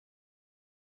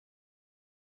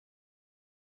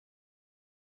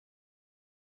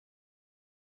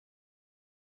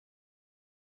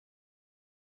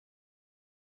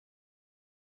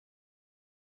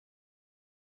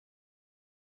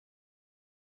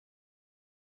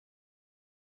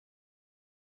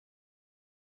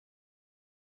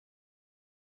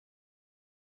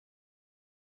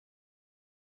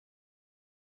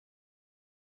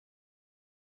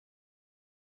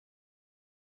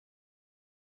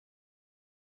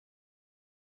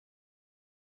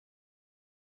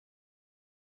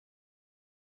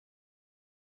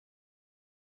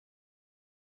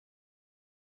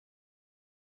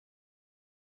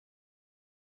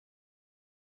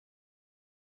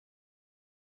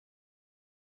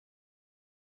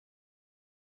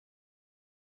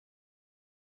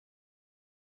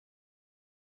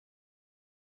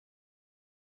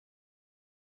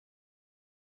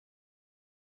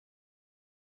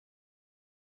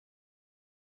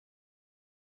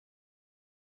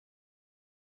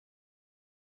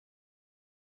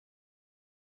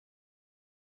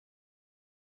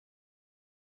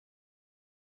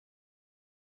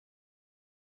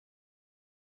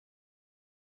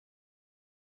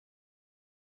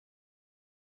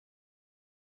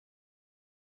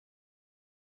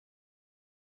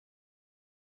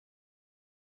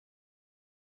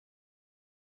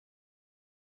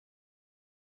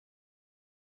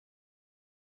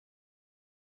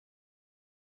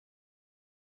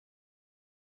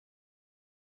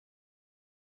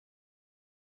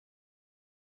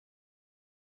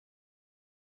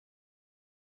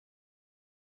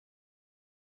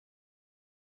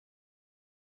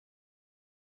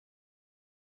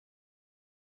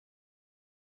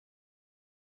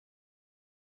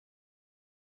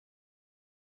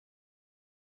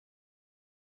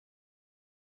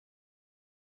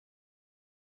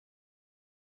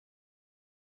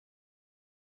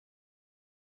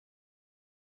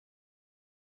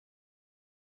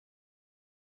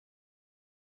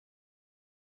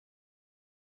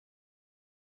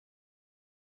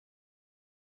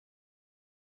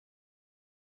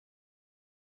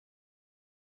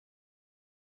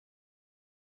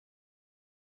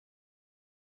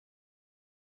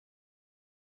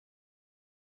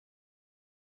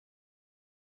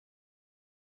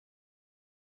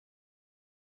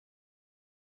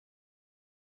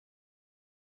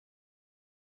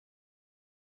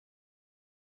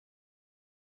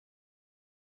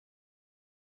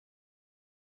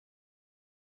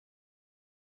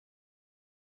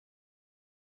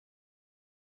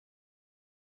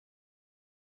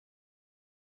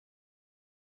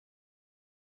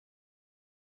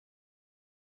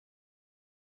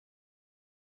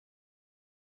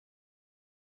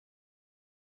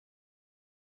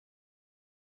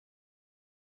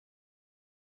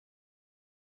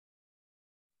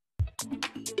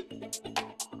Hello,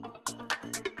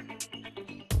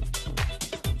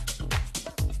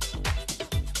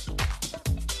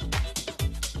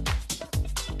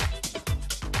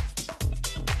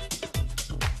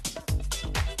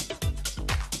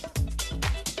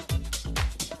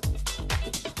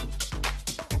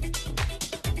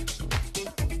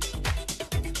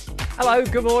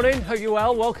 good morning, hope you're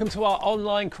well. Welcome to our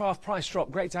online craft price drop.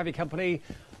 Great to have your company.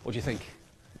 What do you think?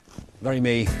 Very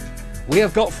me. We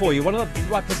have got for you one of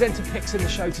my presenter picks in the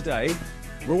show today.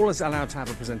 We're always allowed to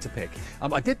have a presenter pick.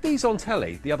 I did these on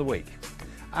telly the other week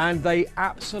and they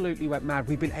absolutely went mad.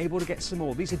 We've been able to get some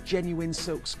more. These are genuine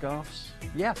silk scarves.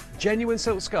 Yeah, genuine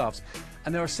silk scarves.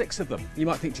 And there are 6 of them. You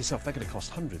might think to yourself, they're going to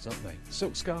cost hundreds, aren't they?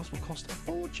 Silk scarves will cost a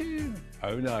fortune.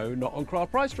 Oh no, not on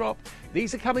Craft Price Drop.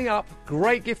 These are coming up.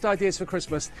 Great gift ideas for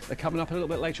Christmas. They're coming up a little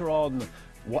bit later on.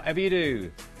 Whatever you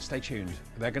do, stay tuned.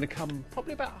 They're going to come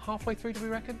probably about halfway through, do we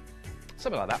reckon?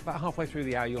 Something like that. About halfway through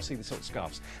the hour, you'll see the silk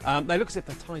scarves. They look as if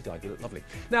they're tie-dyed. They look lovely.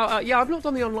 Now, yeah, I've looked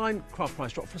on the online Craft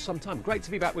Price Drop for some time. Great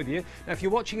to be back with you. Now, if you're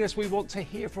watching us, we want to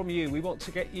hear from you. We want to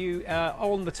get you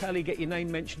on the telly, get your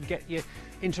name mentioned, get you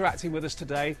interacting with us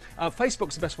today.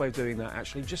 Facebook's the best way of doing that,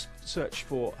 actually. Just search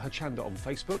for Hochanda on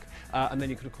Facebook, and then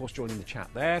you can, of course, join in the chat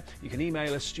there. You can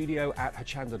email us,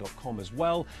 studio@hochanda.com as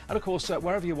well. And, of course,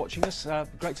 wherever you're watching us,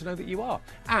 great to know that you are.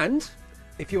 And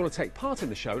if you want to take part in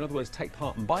the show, in other words, take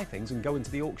part and buy things and go into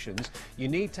the auctions, you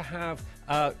need to have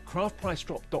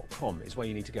craftpricedrop.com is where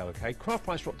you need to go, okay?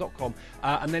 Craftpricedrop.com,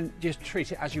 and then just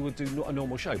treat it as you would do a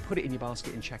normal show. Put it in your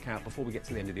basket and check out before we get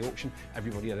to the end of the auction.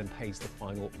 Everybody then pays the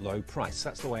final low price.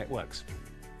 That's the way it works.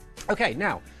 Okay,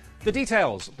 now, the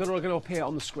details that are going to appear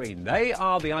on the screen, they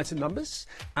are the item numbers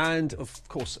and, of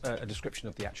course, a description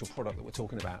of the actual product that we're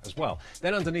talking about as well.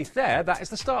 Then underneath there, that is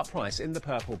the start price in the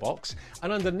purple box.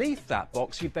 And underneath that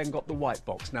box, you've then got the white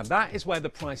box. Now, that is where the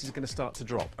price is going to start to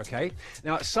drop, okay?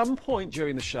 Now, at some point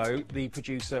during the show, the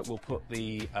producer will put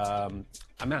the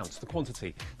amount, the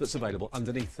quantity that's available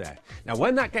underneath there. Now,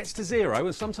 when that gets to 0,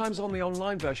 and sometimes on the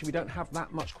online version we don't have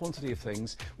that much quantity of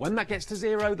things, when that gets to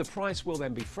 0, the price will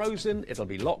then be frozen, it'll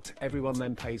be locked, everyone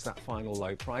then pays that final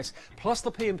low price, plus the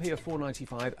P&P of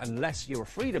 $4.95, unless you're a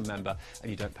Freedom member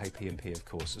and you don't pay P&P, of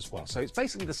course, as well. So it's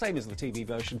basically the same as the TV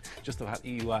version, just that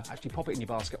you actually pop it in your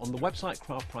basket on the website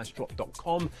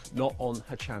craftpricedrop.com, not on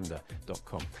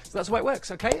hochanda.com. So that's the way it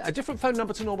works, okay? A different phone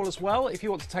number to normal as well. If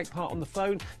you want to take part on the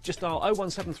phone, just dial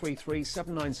 01733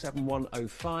 797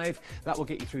 105. That will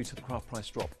get you through to the Craft Price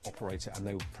Drop operator and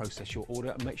they will process your order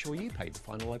and make sure you pay the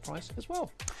final low price as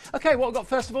well. Okay, what we've got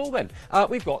first of all then,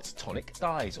 we've got tonic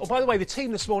dyes. Oh, by the way, the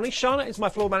team this morning, Shana is my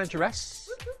floor manageress.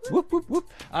 Whoop, whoop, whoop.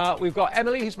 We've got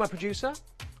Emily, who's my producer.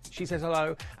 She says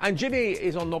hello. And Jimmy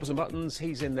is on knobs and buttons.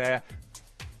 He's in there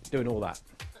doing all that.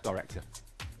 Director.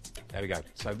 There we go.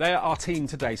 So they're our team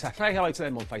today. So say hello to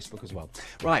them on Facebook as well.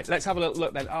 Right, let's have a little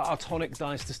look then at our tonic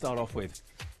dyes to start off with.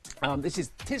 This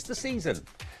is 'Tis the Season.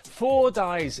 4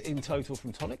 dyes in total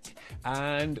from Tonic,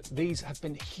 and these have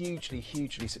been hugely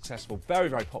successful. Very,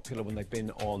 very popular when they've been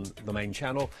on the main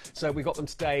channel. So we got them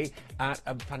today at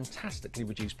a fantastically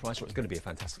reduced price, or it's going to be a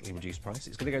fantastically reduced price.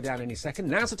 It's going to go down any second.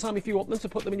 Now's the time if you want them to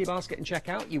put them in your basket and check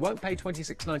out. You won't pay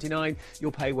 $26.99.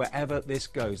 You'll pay wherever this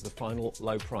goes, the final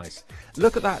low price.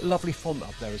 Look at that lovely font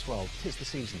up there as well. 'Tis the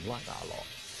Season, like that a lot.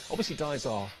 Obviously dyes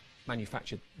are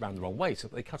manufactured round the wrong way, so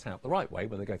they cut out the right way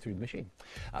when they go through the machine.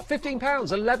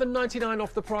 £15, $11.99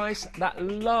 off the price. That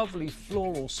lovely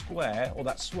floral square, or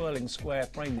that swirling square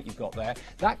frame that you've got there,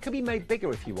 that can be made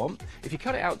bigger if you want. If you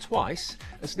cut it out twice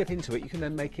and snip into it, you can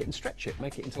then make it and stretch it,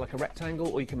 make it into like a rectangle,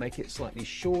 or you can make it slightly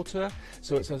shorter,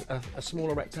 so it's a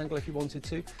smaller rectangle if you wanted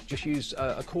to. Just use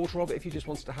a quarter of it if you just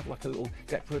wanted to have like a little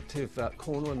decorative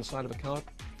corner on the side of a card.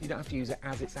 You don't have to use it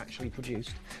as it's actually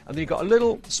produced. And then you've got a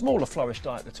little smaller flourish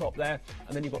dye at the top there,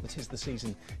 and then you've got the 'Tis the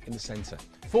Season in the centre.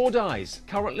 4 dyes,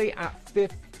 currently at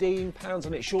 £15,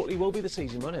 and it shortly will be the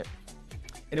season, won't it?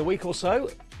 In a week or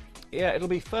so, yeah, it'll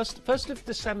be 1st of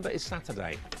December is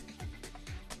Saturday.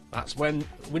 That's when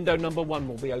window number 1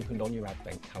 will be opened on your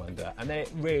advent calendar, and then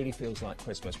it really feels like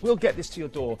Christmas. We'll get this to your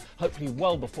door, hopefully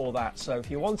well before that, so if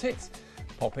you want it,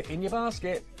 pop it in your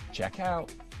basket, check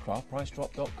out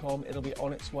craftpricedrop.com, it'll be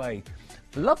on its way.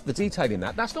 Love the detail in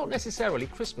that. That's not necessarily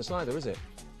Christmas either, is it?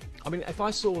 I mean, if I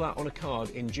saw that on a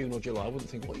card in June or July, I wouldn't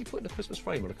think, what are you putting a Christmas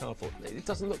frame on a card for? It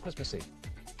doesn't look Christmassy.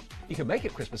 You can make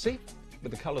it Christmassy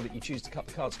with the colour that you choose to cut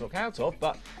the cardstock out of,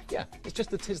 but yeah, it's just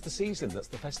the 'Tis the Season that's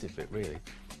the festive bit, really.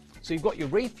 So you've got your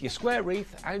wreath, your square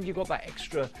wreath, and you've got that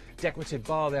extra decorative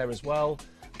bar there as well.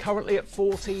 Currently at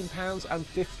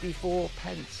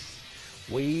 £14.54.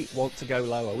 We want to go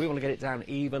lower. We want to get it down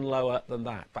even lower than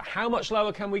that. But how much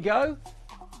lower can we go?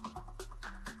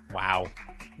 Wow.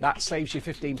 That saves you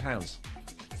 £15.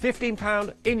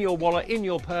 £15 in your wallet, in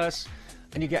your purse,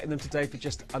 and you're getting them today for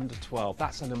just under 12.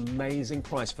 That's an amazing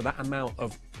price for that amount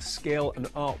of skill and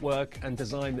artwork and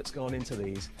design that's gone into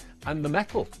these. And the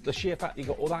metal, the sheer fact you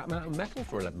got all that amount of metal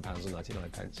for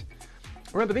 £11.99.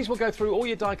 Remember, these will go through all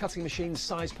your die cutting machines,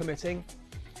 size permitting.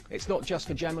 It's not just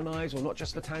for Geminis or not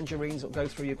just for Tangerines. It'll go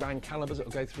through your Grand Calibers,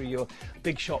 it'll go through your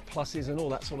Big Shot Pluses and all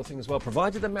that sort of thing as well,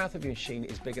 provided the mouth of your machine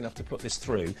is big enough to put this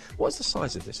through. What's the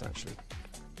size of this, actually?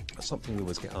 That's something we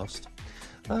always get asked.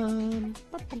 Oh,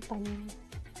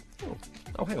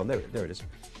 hang on, there it is.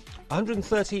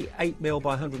 138mm by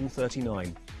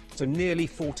 139, so nearly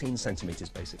 14 centimetres,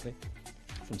 basically,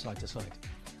 from side to side.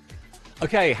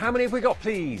 Okay, how many have we got,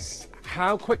 please?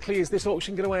 How quickly is this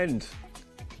auction going to end?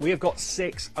 We have got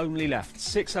 6 only left,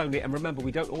 6 only, and remember,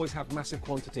 we don't always have massive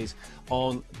quantities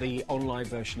on the online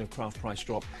version of Craft Price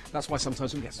Drop. That's why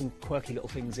sometimes we get some quirky little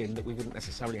things in that we wouldn't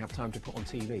necessarily have time to put on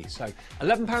TV. So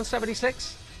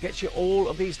 £11.76 gets you all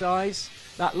of these dies,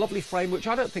 that lovely frame, which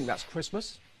I don't think that's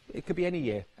Christmas. It could be any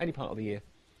year, any part of the year.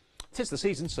 'Tis the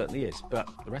season, certainly is, but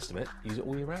the rest of it, use it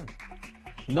all year round.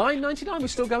 £9.99, we're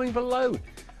still going below.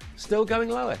 Still going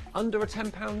lower, under a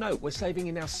 £10 note. We're saving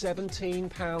you now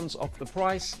 £17 off the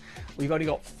price. We've only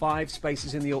got 5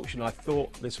 spaces in the auction. I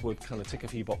thought this would kind of tick a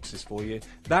few boxes for you.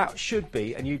 That should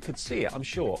be, and you could see it, I'm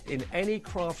sure, in any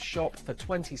craft shop for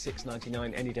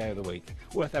 £26.99 any day of the week.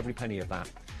 Worth every penny of that.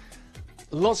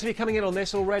 Lots of you coming in on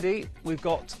this already. We've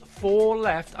got 4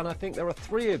 left, and I think there are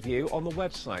 3 of you on the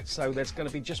website. So there's going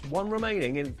to be just 1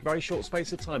 remaining in a very short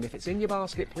space of time. If it's in your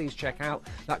basket, please check out.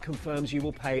 That confirms you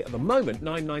will pay, at the moment,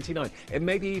 £9.99. It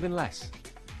may be even less.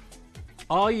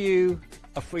 Are you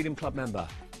a Freedom Club member?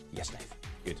 Yes, Dave.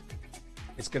 Good.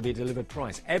 It's going to be a delivered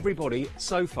price. Everybody,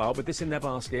 so far, with this in their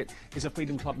basket, is a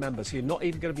Freedom Club member. So you're not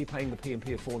even going to be paying the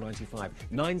P&P of £4.95.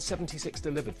 £9.76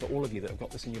 delivered for all of you that have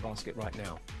got this in your basket right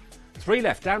now. 3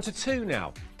 left, down to 2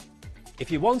 now.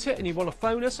 If you want it and you want to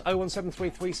phone us,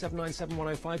 01733 797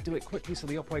 105, do it quickly so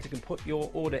the operator can put your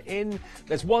order in.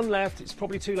 There's 1 left. It's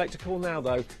probably too late to call now,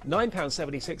 though.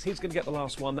 £9.76. He's going to get the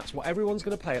last one. That's what everyone's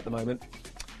going to pay at the moment.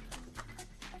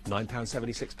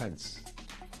 £9.76.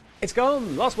 It's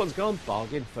gone. Last one's gone.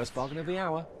 Bargain. First bargain of the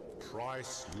hour.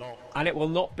 Price lock. And it will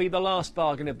not be the last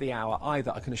bargain of the hour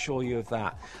either, I can assure you of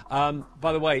that.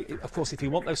 By the way, of course, if you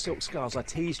want those silk scarves, I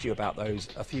teased you about those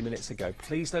a few minutes ago.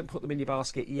 Please don't put them in your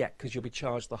basket yet, because you'll be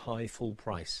charged the high full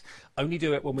price. Only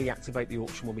do it when we activate the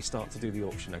auction, when we start to do the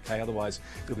auction, okay? Otherwise,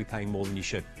 you'll be paying more than you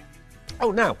should.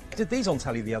 Oh, now, I did these on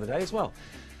telly the other day as well.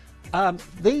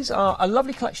 These are a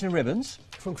lovely collection of ribbons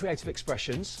from Creative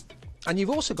Expressions. And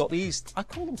you've also got these, I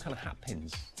call them kind of hat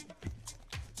pins.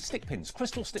 Stick pins,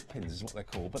 crystal stick pins is what they're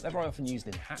called, but they're very often used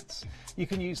in hats. You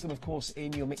can use them, of course,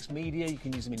 in your mixed media. You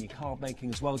can use them in your card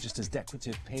making as well, just as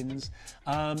decorative pins.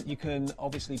 You can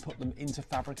obviously put them into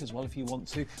fabric as well if you want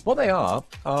to. What they are,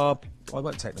 I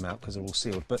won't take them out because they're all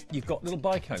sealed, but you've got little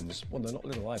bicones. Well, they're not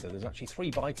little either. There's actually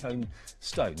 3 bicone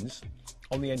stones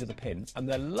on the end of the pin, and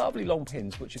they're lovely long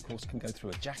pins, which of course can go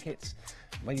through a jacket.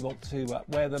 When you want to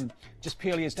wear them just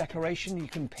purely as decoration, you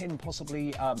can pin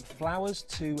possibly flowers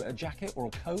to a jacket or a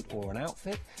coat or an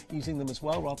outfit, using them as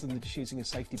well, rather than just using a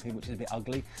safety pin, which is a bit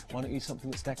ugly. Why don't you use something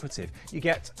that's decorative? You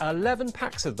get 11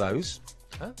 packs of those.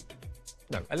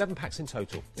 No, 11 packs in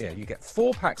total. Yeah, you get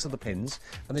 4 packs of the pins,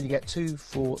 and then you get 2,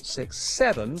 4, 6,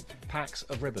 7 packs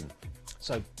of ribbon.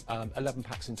 So 11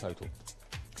 packs in total.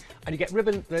 And you get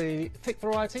ribbon, the thick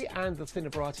variety and the thinner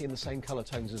variety in the same colour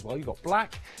tones as well. You've got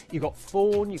black, you've got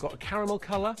fawn, you've got a caramel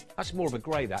colour. That's more of a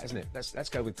grey, that, isn't it? Let's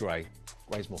go with grey.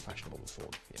 Grey's more fashionable than fawn.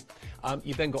 Yeah.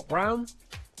 You've then got brown,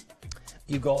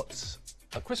 you've got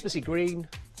a Christmassy green,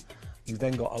 you've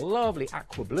then got a lovely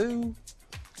aqua blue,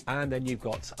 and then you've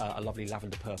got a lovely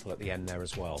lavender purple at the end there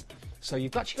as well. So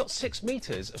you've actually got 6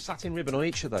 metres of satin ribbon on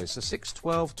each of those. So 6,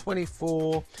 12,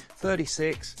 24,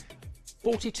 36...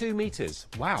 42 metres,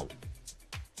 wow.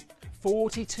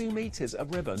 42 metres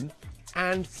of ribbon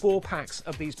and 4 packs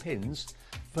of these pins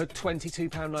for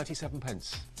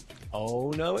 £22.97. Oh,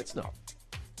 no, it's not.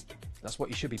 That's what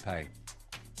you should be paying.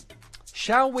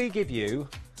 Shall we give you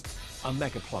a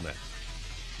mega plummet?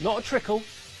 Not a trickle,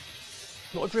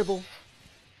 not a dribble,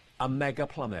 a mega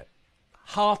plummet.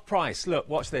 Half price, look,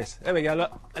 watch this. There we go,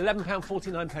 look,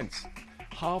 £11.49.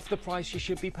 Half the price you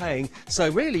should be paying. So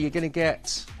really, you're going to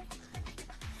get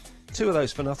 2 of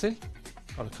those for nothing.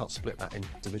 Oh, I can't split that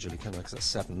individually, can I? Because that's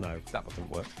 7. No, that wouldn't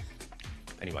work.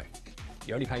 Anyway,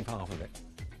 you're only paying for half of it.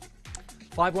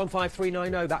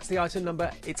 515390, that's the item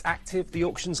number. It's active. The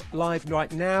auction's live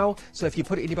right now. So if you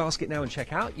put it in your basket now and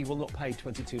check out, you will not pay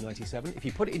 $22.97. If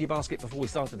you put it in your basket before we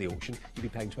started the auction, you'll be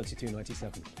paying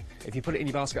 $22.97. If you put it in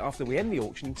your basket after we end the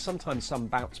auction, sometimes some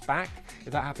bounce back.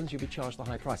 If that happens, you'll be charged the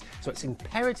high price. So it's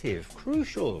imperative,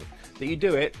 crucial, that you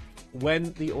do it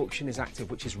when the auction is active,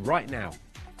 which is right now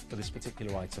for this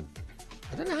particular item.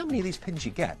 I don't know how many of these pins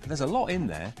you get, but there's a lot in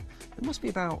there. There must be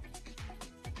about...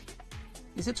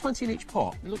 Is it 20 in each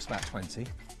pot? It looks about 20.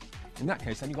 In that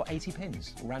case, then you've got 80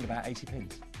 pins, around about 80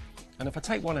 pins. And if I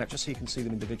take one out just so you can see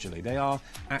them individually, they are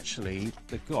actually,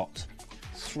 they've got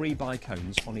 3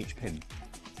 bicones on each pin.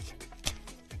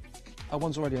 Oh,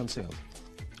 one's already unsealed.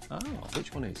 Oh,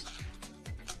 which one is?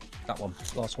 That one,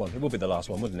 last one. It would be the last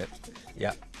one, wouldn't it?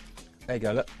 Yeah. There you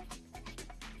go, look.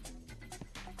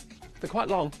 They're quite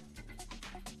long.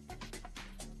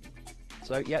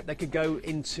 So yeah, they could go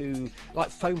into like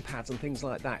foam pads and things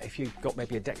like that if you've got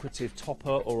maybe a decorative topper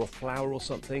or a flower or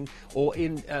something, or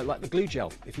in like the glue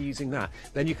gel, if you're using that,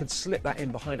 then you could slip that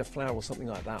in behind a flower or something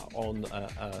like that on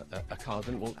a card,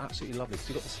 and it will absolutely lovely.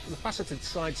 So you've got the faceted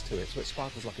sides to it, so it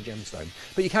sparkles like a gemstone.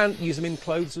 But you can use them in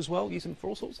clothes as well, use them for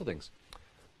all sorts of things.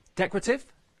 Decorative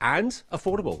and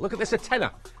affordable. Look at this, a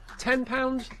tenner.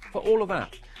 £10 for all of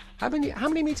that. How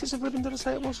many metres of ribbon did I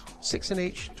say it was? 6 in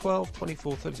each, 12,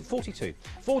 24, 30, 42.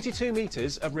 42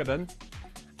 metres of ribbon,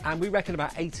 and we reckon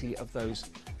about 80 of those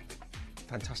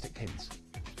fantastic pins.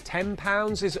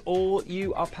 £10 is all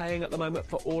you are paying at the moment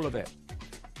for all of it.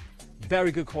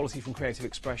 Very good quality from Creative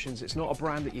Expressions. It's not a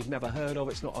brand that you've never heard of.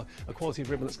 It's not a quality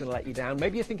of ribbon that's going to let you down.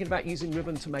 Maybe you're thinking about using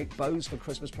ribbon to make bows for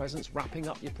Christmas presents, wrapping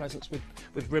up your presents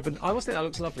with ribbon. I always think that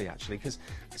looks lovely, actually, because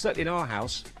certainly in our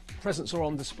house, presents are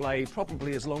on display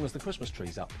probably as long as the Christmas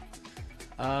tree's up.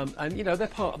 And, you know, they're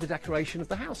part of the decoration of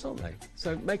the house, aren't they?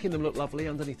 So making them look lovely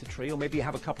underneath the tree, or maybe you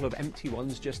have a couple of empty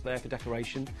ones just there for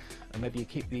decoration, and maybe you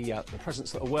keep the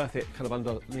presents that are worth it kind of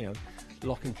under, you know,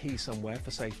 lock and key somewhere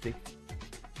for safety.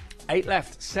 8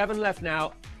 left, 7 left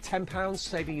now, £10,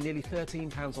 saving you nearly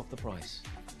 £13 off the price.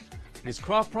 It is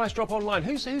Craft Price Drop Online.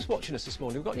 Who's watching us this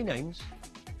morning? We've got any names?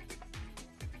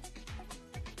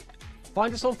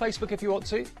 Find us on Facebook if you want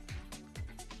to.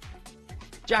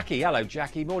 Jackie, hello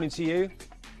Jackie, morning to you.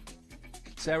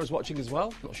 Sarah's watching as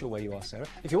well. Not sure where you are, Sarah.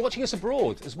 If you're watching us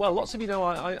abroad as well, lots of you know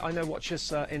I know watch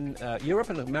us in Europe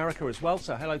and America as well,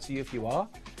 so hello to you if you are.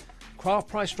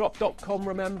 Craftpricedrop.com,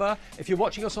 remember. If you're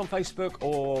watching us on Facebook,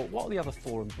 or what are the other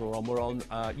forums we're on? We're on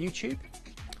YouTube.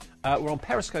 We're on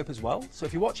Periscope as well. So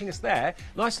if you're watching us there,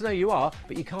 nice to know you are,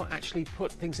 but you can't actually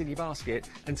put things in your basket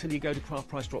until you go to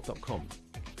craftpricedrop.com.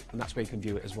 And that's where you can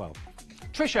view it as well.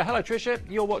 Trisha, hello Trisha,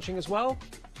 you're watching as well.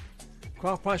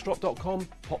 Craftpricedrop.com,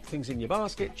 pop things in your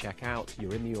basket, check out,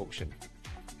 you're in the auction.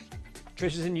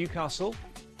 Trisha's in Newcastle.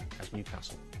 That's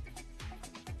Newcastle.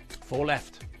 4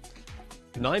 left.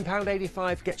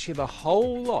 £9.85 gets you the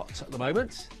whole lot at the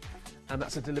moment, and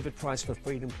that's a delivered price for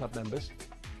Freedom Club members.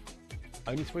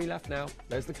 Only 3 left now.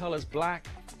 There's the colours: black,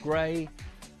 grey,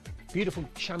 beautiful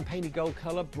champagne gold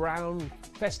colour, brown,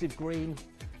 festive green,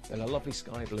 then a lovely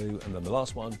sky blue, and then the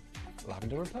last one,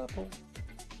 lavender and purple.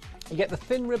 You get the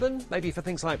thin ribbon, maybe for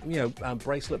things like, you know,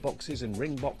 bracelet boxes and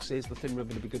ring boxes. The thin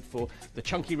ribbon would be good for. The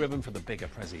chunky ribbon for the bigger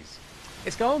prezzies.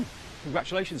 It's gone.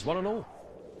 Congratulations, one and all.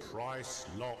 Price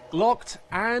locked. Locked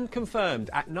and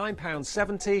confirmed at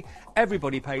 £9.70.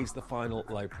 Everybody pays the final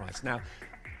low price. Now,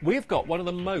 we've got one of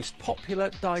the most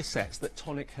popular die sets that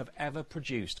Tonic have ever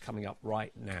produced coming up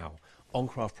right now on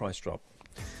Craft Price Drop.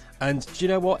 And do you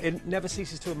know what? It never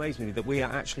ceases to amaze me that we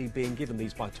are actually being given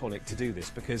these by Tonic to do this,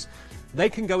 because they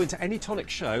can go into any Tonic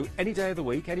show, any day of the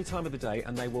week, any time of the day,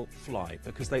 and they will fly,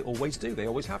 because they always do. They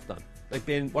always have done. They've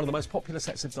been one of the most popular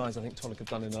sets of dies I think Tonic have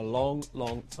done in a long,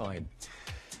 long time.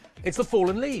 It's the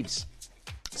Fallen Leaves,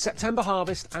 September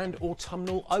Harvest and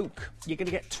Autumnal Oak. You're going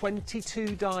to get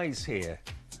 22 dies here.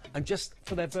 And just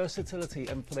for their versatility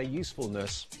and for their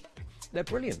usefulness, they're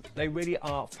brilliant. They really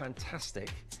are fantastic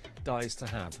dies to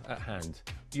have at hand.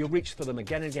 You'll reach for them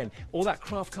again and again. All that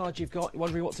craft card you've got,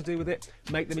 wondering what to do with it,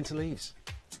 make them into leaves.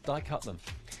 Die cut them.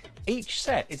 Each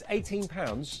set is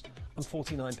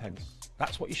 £18.49.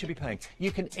 That's what you should be paying.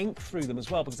 You can ink through them as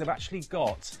well, because they've actually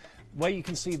got, where you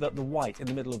can see the white in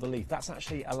the middle of the leaf, that's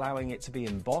actually allowing it to be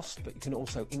embossed, but you can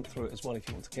also ink through it as well if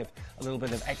you want to give a little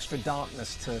bit of extra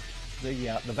darkness to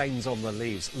the veins on the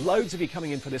leaves. Loads of you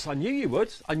coming in for this. I knew you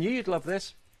would. I knew you'd love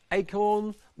this.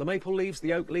 Acorn, the maple leaves,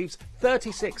 the oak leaves,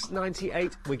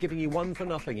 $36.98. We're giving you one for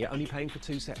nothing. You're only paying for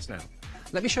 2 sets now.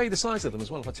 Let me show you the size of them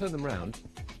as well. If I turn them round,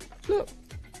 look,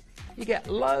 you get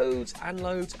loads and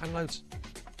loads and loads.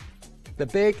 They're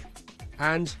big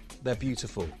and they're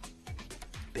beautiful.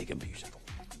 Big and beautiful.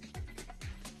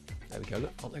 There we go,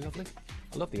 look, aren't they lovely?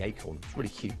 I love the acorn, it's really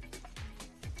cute.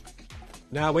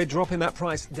 Now we're dropping that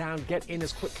price down. Get in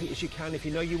as quickly as you can. If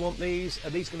you know you want these, are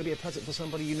these going to be a present for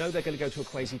somebody? You know they're going to go to a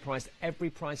crazy price. Every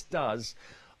price does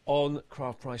on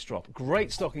Craft Price Drop.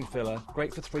 Great stocking filler,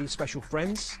 great for 3 special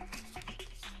friends.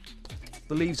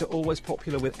 The leaves are always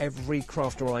popular with every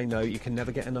crafter I know. You can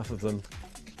never get enough of them.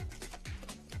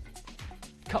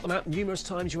 Cut them out numerous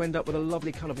times, you end up with a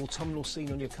lovely kind of autumnal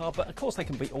scene on your card, but of course they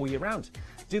can be all year round.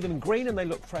 Do them in green and they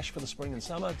look fresh for the spring and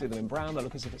summer. Do them in brown, they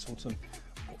look as if it's autumn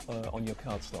on your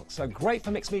cardstock. So great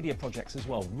for mixed media projects as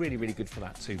well. Really, really good for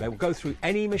that too. They will go through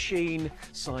any machine,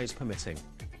 size permitting.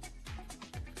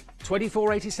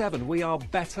 $24.87. We are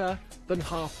better than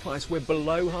half price. We're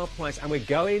below half price and we're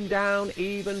going down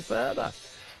even further.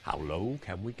 How low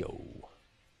can we go?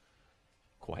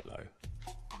 Quite low.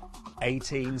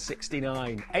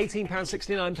 £18.69.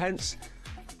 £18.69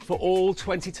 for all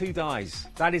 22 dies.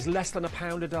 That is less than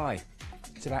 £1 a die.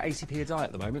 It's about 80p a die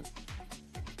at the moment.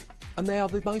 And they are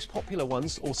the most popular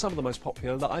ones, or some of the most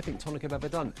popular, that I think Tonic have ever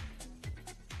done.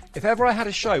 If ever I had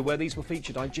a show where these were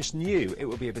featured, I just knew it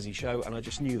would be a busy show, and I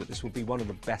just knew that this would be one of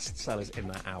the best sellers in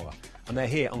that hour. And they're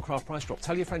here on Craft Price Drop.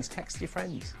 Tell your friends, text your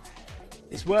friends.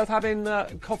 It's worth having a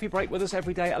coffee break with us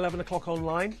every day at 11 o'clock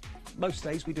online. Most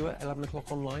days we do it at 11 o'clock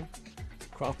online.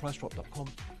 craftpricedrop.com.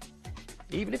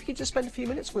 Even if you just spend a few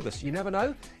minutes with us, you never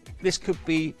know. This could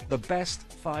be the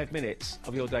best 5 minutes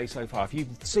of your day so far. If you've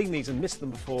seen these and missed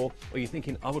them before, or you're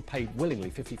thinking, I would pay willingly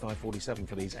 $55.47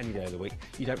 for these any day of the week,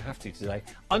 you don't have to today.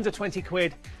 Under 20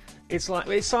 quid, it's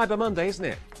Cyber Monday, isn't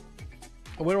it?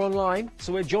 And we're online,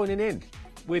 so we're joining in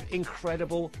with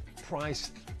incredible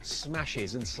price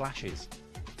smashes and slashes.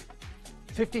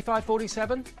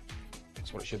 $55.47,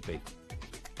 that's what it should be.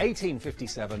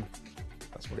 $18.57,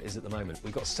 that's what it is at the moment.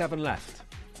 We've got 7 left.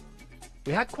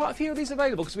 We had quite a few of these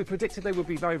available because we predicted they would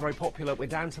be very, very popular. We're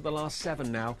down to the last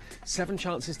 7 now. 7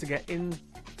 chances to get into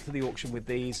the auction with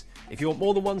these. If you want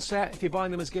more than one set, if you're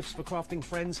buying them as gifts for crafting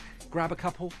friends, grab a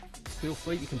couple. Feel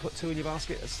free. You can put 2 in your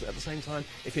basket at the same time.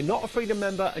 If you're not a Freedom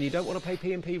member and you don't want to pay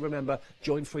P&P, remember,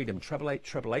 join Freedom.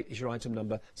 888 is your item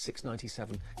number.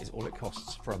 $6.97 is all it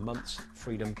costs for a month's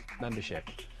Freedom membership.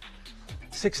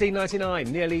 $16.99,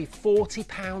 nearly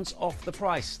 £40 off the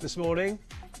price this morning.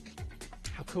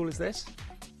 How cool is this?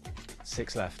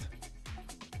 6 left.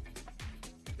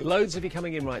 Loads of you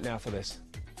coming in right now for this.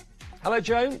 Hello,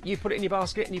 Joan. You've put it in your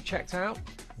basket and you've checked out.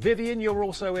 Vivian, you're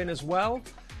also in as well.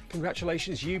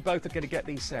 Congratulations. You both are going to get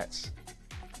these sets.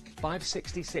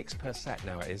 $5.66 per set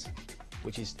now it is,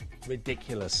 which is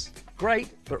ridiculous. Great,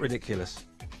 but ridiculous.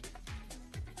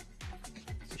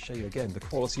 To show you again the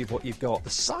quality of what you've got.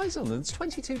 The size on them, it's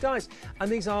 22 dies.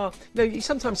 And these are, you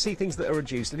sometimes see things that are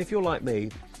reduced. And if you're like me,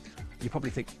 you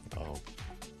probably think, oh,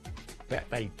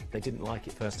 they didn't like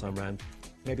it first time round.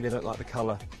 Maybe they don't like the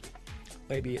colour.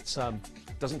 Maybe it's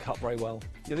doesn't cut very well.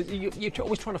 You're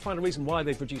always trying to find a reason why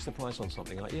they've reduced the price on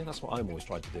something. Like, yeah, that's what I'm always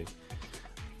trying to do.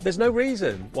 There's no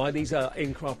reason why these are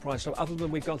in Craft Price Drop other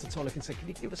than we've gone to Tonic and said, can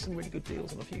you give us some really good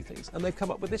deals on a few things? And they've come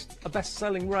up with this, a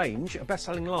best-selling range, a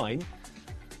best-selling line,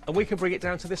 and we can bring it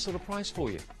down to this sort of price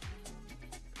for you.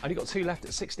 Only got 2 left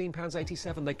at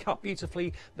 £16.87. They cut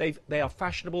beautifully. They are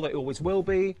fashionable. They always will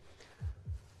be.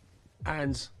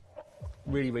 And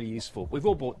really, really useful. We've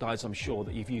all bought dies, I'm sure,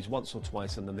 that you've used once or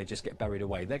twice and then they just get buried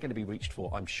away. They're going to be reached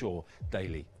for, I'm sure,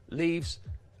 daily. Leaves.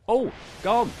 Oh,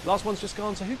 gone. Last one's just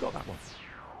gone. So who got that one?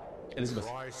 Elizabeth.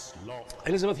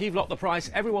 Elizabeth, you've locked the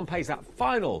price. Everyone pays that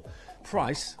final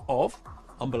price of,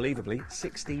 unbelievably,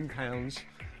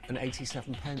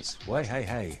 £16.87. Way, hey,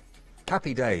 hey.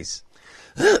 Happy days.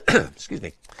 Excuse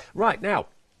me. Right, now,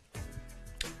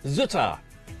 Zutta.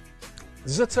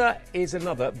 Zutta is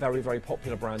another very, very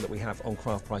popular brand that we have on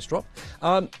Craft Price Drop.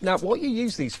 Now, what you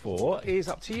use these for is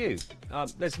up to you.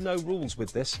 There's no rules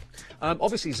with this.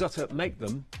 Obviously, Zutta make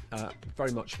them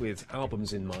very much with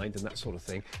albums in mind and that sort of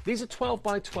thing. These are 12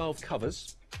 by 12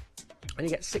 covers, and you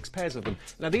get 6 pairs of them.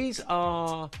 Now, these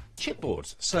are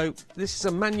chipboards, so this is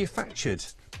a manufactured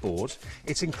board.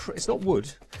 It's not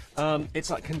wood. It's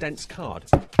like condensed card.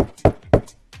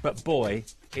 But boy,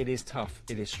 it is tough.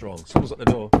 It is strong. Someone's at the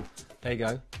door. There you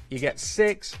go. You get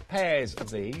 6 pairs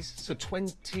of these. So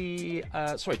 12.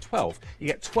 You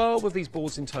get 12 of these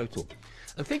boards in total.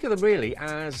 And think of them really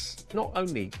as not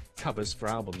only covers for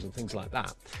albums and things like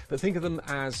that, but think of them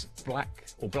as black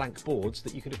or blank boards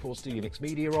that you can, of course, do your mixed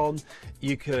media on.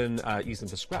 You can use them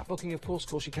for scrapbooking, of course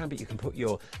you can, but you can put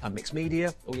your mixed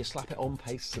media or your slap it on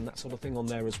pastes and that sort of thing on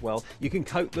there as well. You can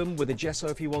coat them with a gesso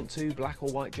if you want to, black or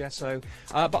white gesso.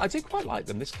 But I do quite like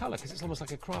them, this colour, because it's almost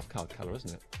like a craft card colour,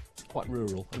 isn't it? quite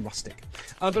rural and rustic.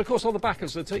 But of course, on the back of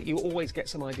Zutta, you always get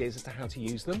some ideas as to how to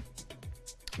use them.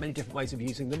 Many different ways of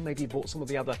using them. Maybe you bought some of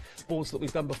the other boards that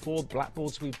we've done before, the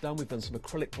blackboards we've done. We've done some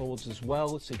acrylic boards as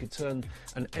well, so you could turn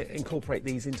and incorporate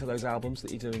these into those albums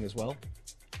that you're doing as well.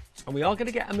 And we are going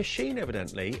to get a machine,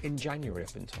 evidently, in January,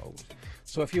 I've been told.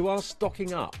 So if you are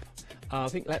stocking up, I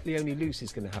think Leonie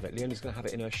Lucy's going to have it. Leonie's going to have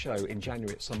it in her show in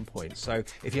January at some point. So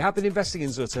if you have been investing in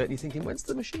Zutta and you're thinking, when's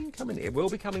the machine coming? It will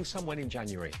be coming somewhere in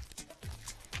January.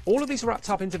 All of these are wrapped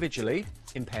up individually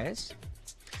in pairs.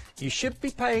 You should be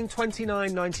paying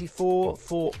 $29.94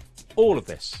 for all of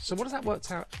this. So what does that work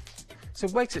out? So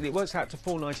basically it works out to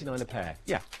 $4.99 a pair.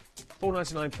 Yeah,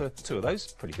 $4.99 for two of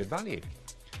those. Pretty good value.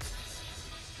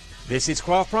 This is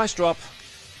Craft Price Drop.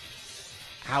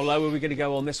 How low are we going to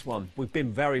go on this one? We've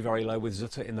been very, very low with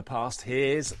Zutta in the past.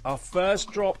 Here's our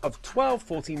first drop of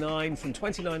 $12.49 from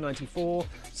 $29.94.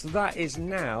 So that is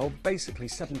now basically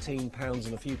 £17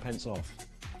 and a few pence off.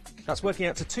 That's working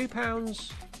out to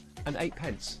 £2 and 8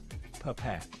 pence per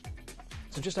pair.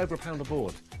 So just over £1 a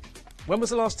board. When was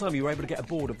the last time you were able to get a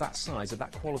board of that size, of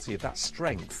that quality, of that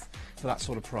strength for that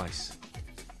sort of price?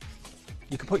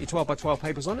 You could put your 12 by 12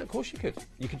 papers on it, of course you could.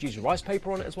 You could use your rice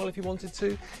paper on it as well if you wanted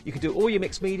to. You could do all your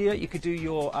mixed media, you could do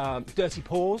your dirty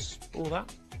pours, all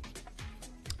that.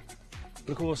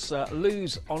 But of course,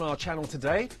 Lou's on our channel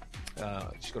today.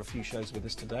 She's got a few shows with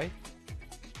us today.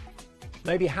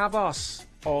 Maybe have us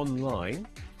online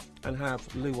and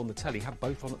have Lou on the telly, have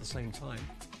both on at the same time.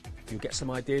 You'll get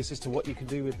some ideas as to what you can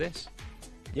do with this.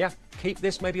 Yeah, keep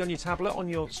this maybe on your tablet, on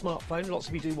your smartphone. Lots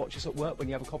of you do watch us at work when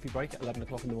you have a coffee break at 11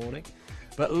 o'clock in the morning.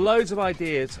 But loads of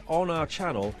ideas on our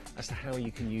channel as to how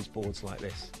you can use boards like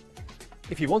this.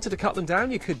 If you wanted to cut them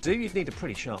down, you could do. You'd need a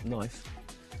pretty sharp knife.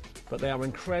 But they are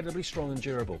incredibly strong and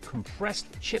durable.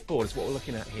 Compressed chipboard is what we're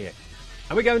looking at here.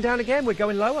 And we're going down again, we're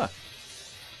going lower.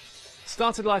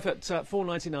 Started life at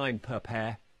 $4.99 per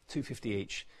pair, $2.50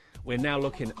 each. We're now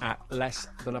looking at less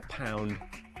than £1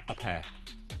 a pair.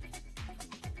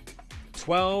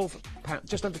 £12,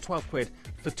 just under 12 quid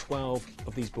for 12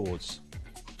 of these boards.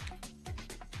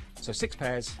 So 6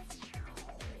 pairs.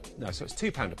 No, so it's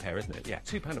 £2 a pair, isn't it? Yeah,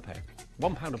 £2 a pair.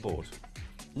 £1 a board.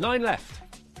 9 left.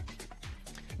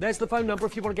 There's the phone number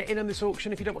if you want to get in on this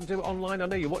auction. If you don't want to do it online, I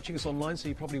know you're watching us online, so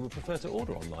you probably would prefer to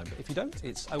order online. But if you don't,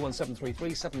 it's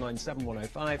 01733 797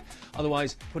 105.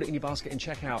 Otherwise, put it in your basket and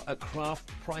check out at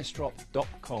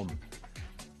craftpricedrop.com.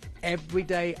 Every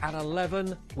day at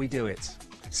 11, we do it.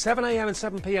 7 a.m. and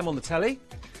 7 p.m. on the telly,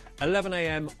 11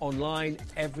 a.m. online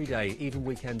every day, even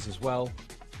weekends as well.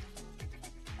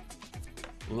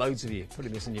 Loads of you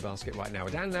putting this in your basket right now.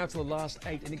 We're down now to the last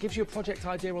 8, and it gives you a project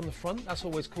idea on the front. That's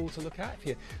always cool to look at. If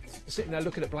you're sitting there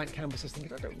looking at blank canvases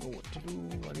thinking, I don't know what to do,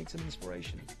 I need some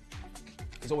inspiration.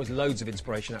 There's always loads of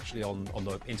inspiration actually on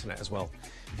the internet as well.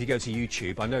 If you go to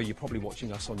YouTube, I know you're probably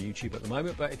watching us on YouTube at the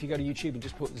moment, but if you go to YouTube and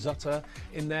just put Zutta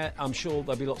in there, I'm sure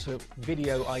there'll be lots of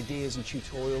video ideas and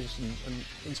tutorials and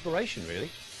inspiration, really.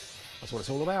 That's what it's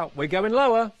all about. We're going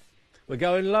lower. We're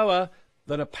going lower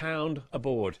than £1 a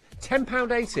board.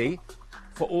 £10.80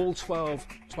 for all 12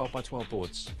 by 12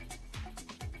 boards.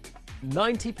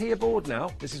 90p a board now,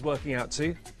 this is working out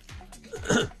to.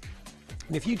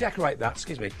 And if you decorate that,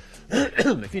 excuse me,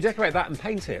 if you decorate that and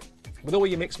paint it with all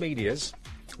your mixed medias,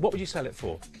 what would you sell it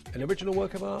for? An original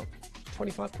work of art?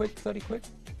 25 quid, 30 quid?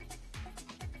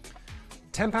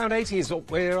 £10.80 is what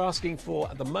we're asking for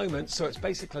at the moment, so it's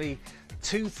basically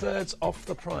 2/3 off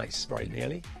the price, very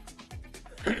nearly.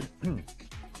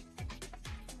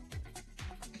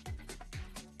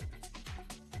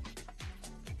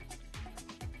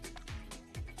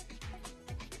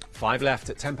 5 left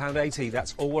at £10.80.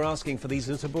 That's all we're asking for these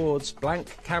little boards.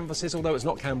 Blank canvases, although it's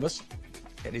not canvas,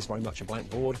 it is very much a blank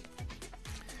board,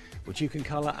 which you can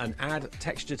colour and add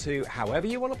texture to however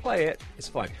you want to play it. It's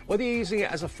fine. Whether you're using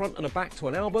it as a front and a back to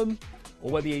an album, or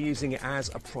whether you're using it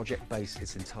as a project base,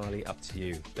 it's entirely up to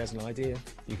you. There's an idea.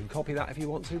 You can copy that if you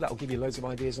want to. That'll give you loads of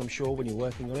ideas, I'm sure, when you're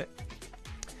working on it.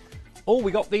 Oh,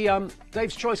 we got the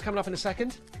Dave's Choice coming up in a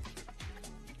second.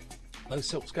 Those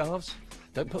silk scarves.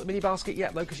 Don't put them in your basket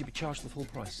yet, though, because you'll be charged the full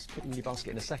price. Put them in your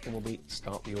basket in a second when we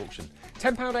start the auction.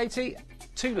 £10.80,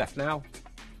 2 left now.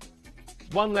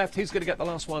 1 left. Who's going to get the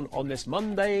last one on this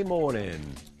Monday morning?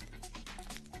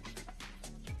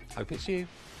 Hope it's you.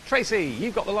 Tracy,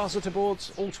 you've got the last Zutta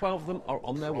boards. All 12 of them are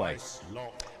on their way.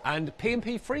 And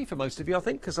P&P free for most of you, I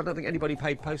think, because I don't think anybody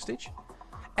paid postage.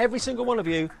 Every single one of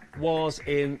you was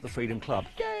in the Freedom Club.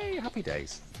 Yay, happy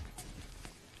days.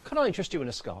 Can I interest you in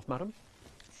a scarf, madam?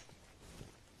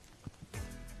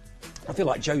 I feel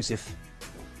like Joseph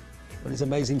with his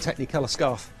amazing Technicolor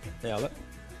scarf. Yeah, look.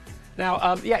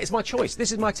 Now, yeah, it's my choice.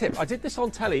 This is my tip. I did this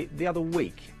on telly the other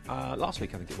week, last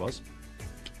week I think it was.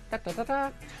 Da, da,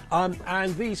 da, da.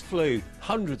 And these flew.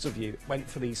 Hundreds of you went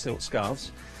for these silk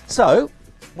scarves. So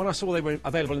when I saw they were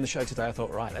available in the show today, I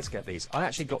thought, right, let's get these. I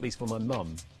actually got these for my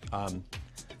mum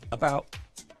about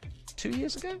 2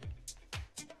 years ago.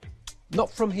 Not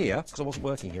from here, because I wasn't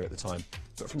working here at the time,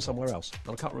 but from somewhere else.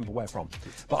 And I can't remember where from.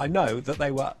 But I know that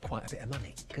they were quite a bit of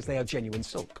money, because they are genuine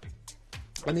silk.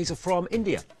 And these are from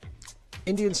India.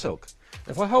 Indian silk.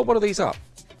 If I hold one of these up,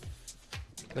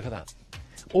 look at that.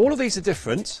 All of these are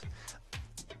different.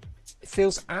 It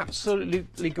feels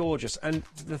absolutely gorgeous. And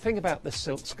the thing about this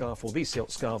silk scarf, or these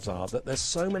silk scarves, are that there's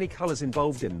so many colours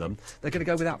involved in them, they're going to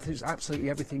go with absolutely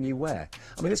everything you wear.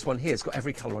 I mean, this one here has got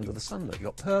every colour under the sun. Look, you've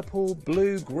got purple,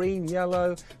 blue, green,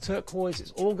 yellow, turquoise,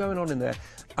 it's all going on in there.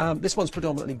 This one's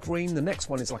predominantly green. The next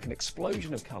one is like an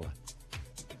explosion of colour.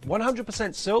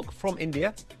 100% silk from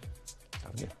India.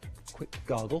 Having a quick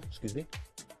gargle, excuse me.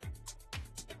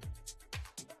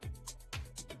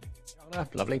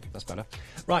 Lovely, that's better.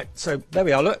 Right, so there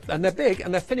we are, look, and they're big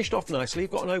and they're finished off nicely.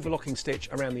 You've got an overlocking stitch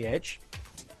around the edge.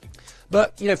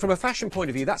 But, you know, from a fashion point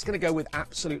of view, that's going to go with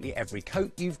absolutely every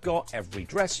coat you've got, every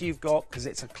dress you've got, because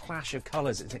it's a clash of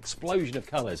colours, it's an explosion of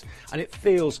colours, and it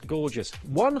feels gorgeous.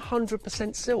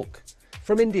 100% silk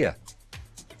from India.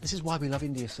 This is why we love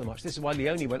India so much. This is why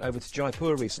Leonie went over to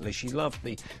Jaipur recently. She loved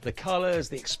the colours,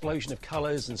 the explosion of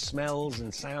colours and smells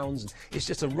and sounds. It's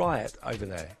just a riot over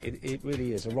there. It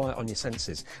really is a riot on your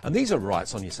senses. And these are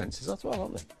riots on your senses as well,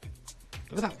 aren't they?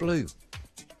 Look at that blue.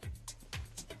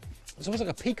 It's almost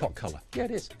like a peacock colour. Yeah,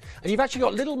 it is. And you've actually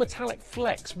got little metallic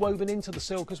flecks woven into the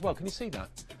silk as well. Can you see that?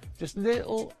 Just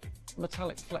little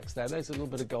metallic flecks there. There's a little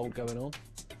bit of gold going on.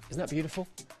 Isn't that beautiful?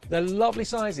 They're lovely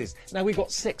sizes. Now, we've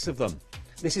got 6 of them.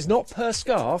 This is not per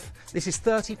scarf. This is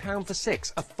 £30 for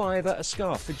 6. A fiver a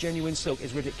scarf for genuine silk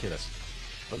is ridiculous.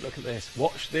 But look at this.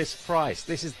 Watch this price.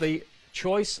 This is the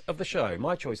choice of the show.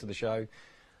 My choice of the show.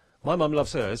 My mum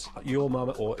loves hers. Your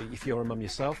mum, or if you're a mum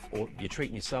yourself, or you're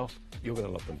treating yourself, you're going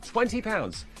to love them.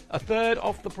 £20. A third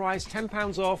off the price.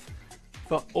 £10 off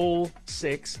for all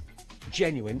 6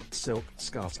 genuine silk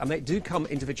scarves. And they do come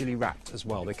individually wrapped as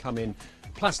well. They come in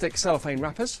plastic cellophane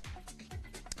wrappers.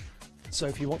 So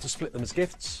if you want to split them as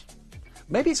gifts,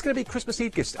 maybe it's going to be Christmas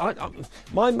Eve gifts.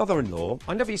 My mother-in-law,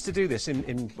 I never used to do this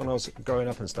in when I was growing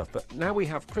up and stuff, but now we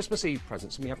have Christmas Eve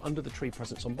presents and we have under the tree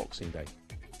presents on Boxing Day,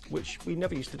 which we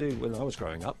never used to do when I was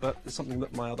growing up, but it's something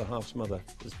that my other half's mother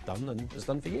has done and has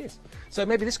done for years. So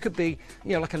maybe this could be,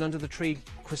 you know, like an under the tree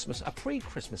Christmas, a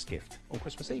pre-Christmas gift on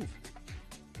Christmas Eve.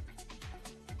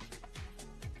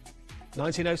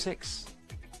 1906,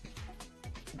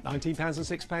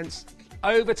 £19.06.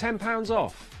 Over £10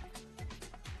 off.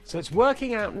 So it's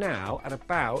working out now at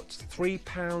about £3,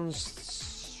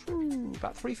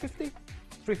 about £3.50?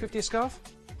 £3.50 a scarf?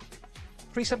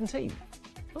 £3.17.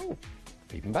 Oh,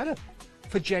 even better.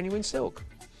 For genuine silk.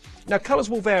 Now, colours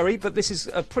will vary, but this is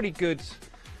a pretty good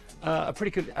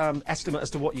estimate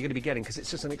as to what you're going to be getting, because it's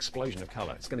just an explosion of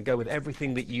colour. It's going to go with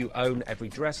everything that you own, every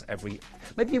dress,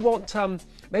 maybe you want,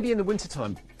 maybe in the winter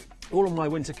time, all of my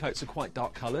winter coats are quite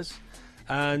dark colours.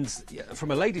 And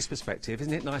from a lady's perspective,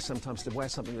 isn't it nice sometimes to wear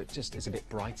something that just is a bit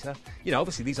brighter? You know,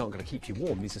 obviously these aren't going to keep you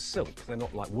warm. These are silk. They're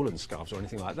not like woolen scarves or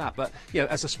anything like that. But, you know,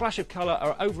 as a splash of colour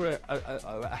or over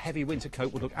a heavy winter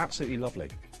coat would look absolutely lovely.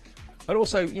 And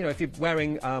also, you know, if you're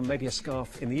wearing maybe a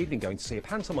scarf in the evening going to see a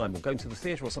pantomime or going to the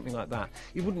theatre or something like that,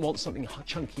 you wouldn't want something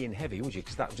chunky and heavy, would you?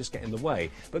 Because that would just get in the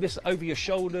way. But this over your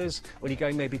shoulders, when you're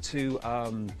going maybe to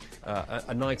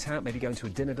a night out, maybe going to a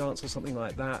dinner dance or something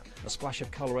like that, a splash of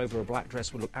colour over a black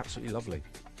dress would look absolutely lovely.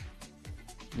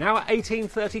 Now at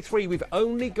 18.33, we've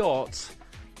only got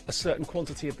a certain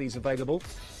quantity of these available.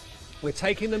 We're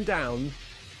taking them down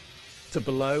to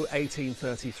below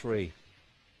 18.33.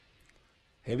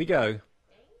 Here we go.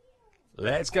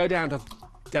 Let's go down to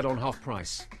dead on half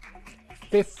price.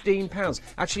 £15.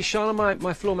 Actually, Shana,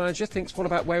 my floor manager, thinks, what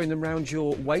about wearing them round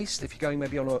your waist if you're going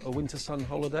maybe on a winter sun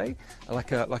holiday?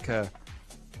 Like a what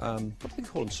do they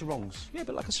call them? Sarongs. Yeah,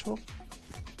 but like a sarong.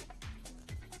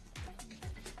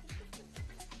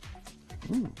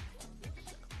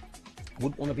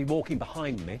 Wouldn't want to be walking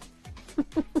behind me.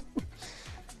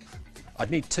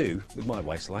 I'd need 2 with my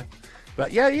waistline.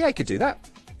 But yeah, you could do that.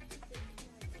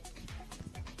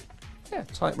 Yeah,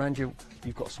 tie it around you.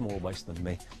 You've got a smaller waist than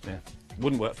me. Yeah,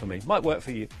 wouldn't work for me. Might work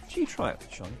for you. You try it,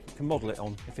 Sean. You can model it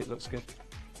on if it looks good.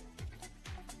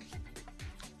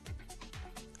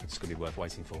 It's going to be worth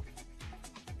waiting for.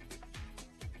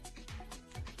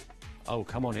 Oh,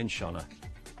 come on in, Shauna.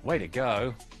 Way to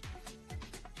go.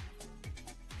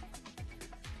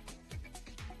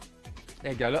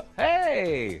 There you go, look.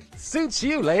 Hey, suits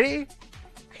you, lady.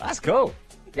 That's cool.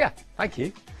 Yeah, thank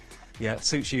you. Yeah,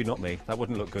 suits you, not me. That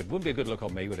wouldn't look good. Wouldn't be a good look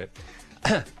on me, would it?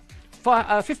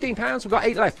 £15, we've got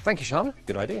 8 left. Thank you, Sharma.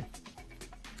 Good idea.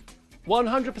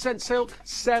 100% silk,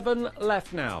 7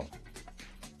 left now.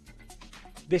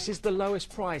 This is the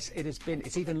lowest price it has been.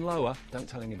 It's even lower, don't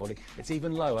tell anybody, it's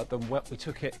even lower than what we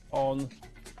took it on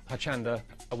Hochanda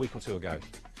a week or two ago.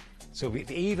 So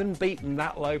we've even beaten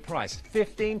that low price.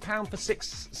 £15 for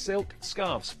 6 silk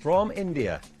scarves from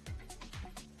India.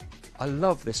 I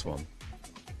love this one.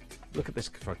 Look at this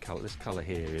colour. This colour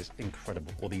here is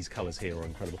incredible. Or these colours here are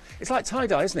incredible. It's like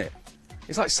tie-dye, isn't it?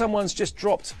 It's like someone's just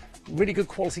dropped really good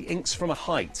quality inks from a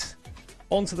height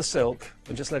onto the silk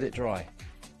and just let it dry.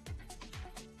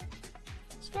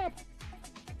 It's fab.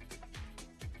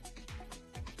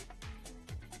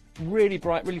 Really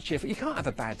bright, really cheerful. You can't have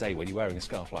a bad day when you're wearing a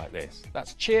scarf like this.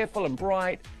 That's cheerful and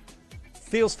bright,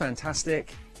 feels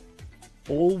fantastic,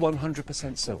 all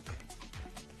 100% silk.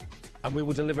 And we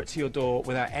will deliver it to your door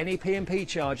without any P&P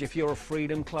charge if you're a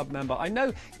Freedom Club member. I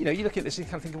know, you look at this and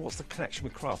you kind of think, what's the connection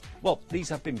with craft? Well, these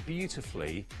have been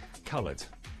beautifully coloured.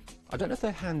 I don't know if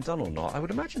they're hand done or not. I would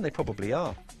imagine they probably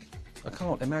are. I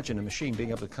can't imagine a machine being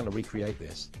able to kind of recreate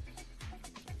this.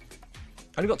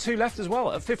 And we've got 2 left as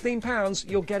well. At £15,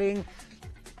 you're getting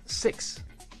 6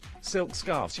 silk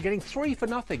scarves. You're getting 3 for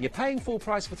nothing. You're paying full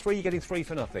price for 3, you're getting 3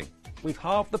 for nothing. We've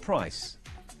halved the price,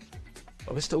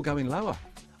 but we're still going lower.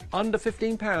 Under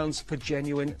 £15 for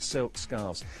genuine silk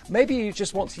scarves. Maybe you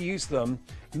just want to use them,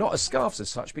 not as scarves as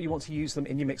such, but you want to use them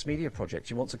in your mixed media projects.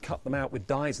 You want to cut them out with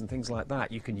dyes and things like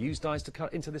that. You can use dyes to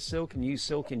cut into the silk and use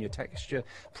silk in your texture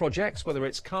projects, whether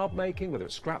it's card making, whether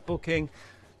it's scrapbooking.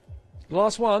 The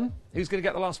last one, who's going to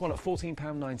get the last one at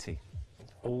 £14.90?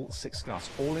 All 6 scarves,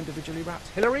 all individually wrapped.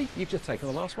 Hillary, you've just taken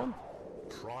the last one.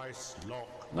 Price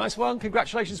lock. Nice one.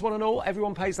 Congratulations, one and all.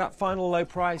 Everyone pays that final low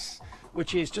price,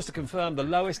 which is, just to confirm, the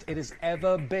lowest it has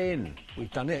ever been.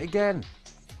 We've done it again.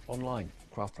 Online,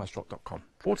 craftpricerock.com.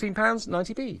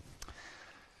 £14.90p.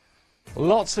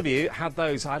 Lots of you had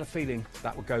those. I had a feeling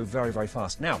that would go very, very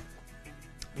fast. Now,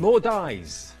 more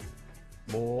dyes.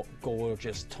 More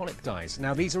gorgeous tonic dyes.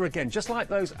 Now these are, again, just like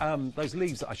those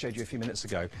leaves that I showed you a few minutes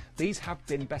ago. These have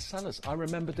been bestsellers. I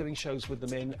remember doing shows with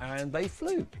them in, and they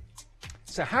flew.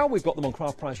 So how we've got them on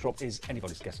Craft Price Drop is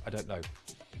anybody's guess. I don't know.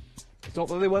 It's not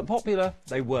that they weren't popular.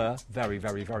 They were very,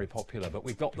 very, very popular. But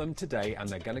we've got them today, and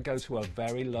they're going to go to a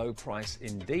very low price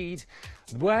indeed.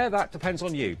 Where that depends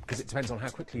on you, because it depends on how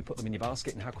quickly you put them in your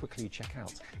basket and how quickly you check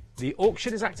out. The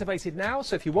auction is activated now,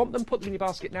 so if you want them, put them in your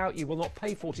basket now. You will not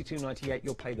pay $42.98.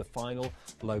 You'll pay the final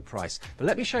low price. But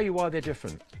let me show you why they're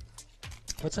different.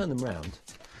 If I turn them round,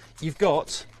 you've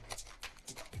got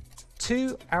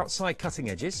 2 outside cutting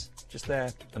edges, just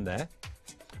there and there.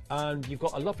 And you've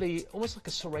got a lovely, almost like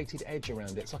a serrated edge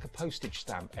around it. It's like a postage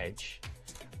stamp edge.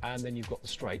 And then you've got the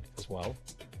straight as well.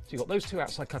 So you've got those 2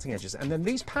 outside cutting edges. And then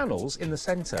these panels in the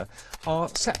centre are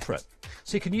separate.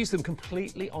 So you can use them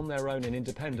completely on their own and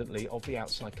independently of the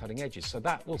outside cutting edges. So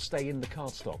that will stay in the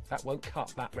cardstock. That won't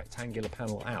cut that rectangular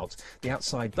panel out. The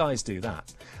outside dies do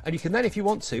that. And you can then, if you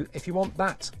want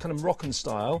that kind of Moroccan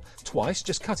style twice,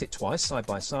 just cut it twice, side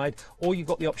by side. Or you've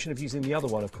got the option of using the other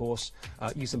one, of course.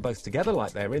 Use them both together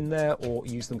like they're in there, or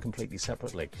use them completely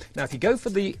separately. Now, if you go for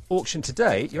the auction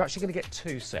today, you're actually going to get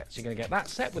 2 sets. You're going to get that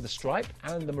set with the stripe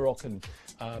and the Moroccan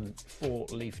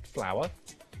 4-leafed flower.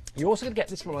 You're also going to get,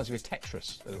 this reminds me of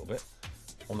Tetris a little bit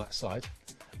on that side.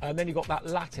 And then you've got that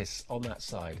lattice on that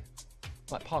side.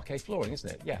 Like parquet flooring,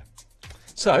 isn't it? Yeah.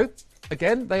 So,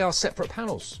 again, they are separate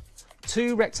panels.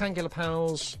 2 rectangular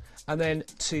panels, and then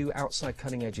 2 outside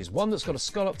cutting edges. One that's got a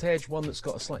scalloped edge, one that's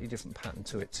got a slightly different pattern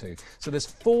to it too. So there's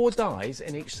 4 dies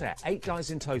in each set, 8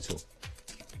 dies in total.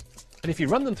 And if you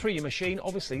run them through your machine,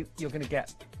 obviously you're going to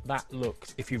get that look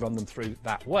if you run them through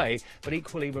that way. But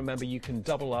equally, remember, you can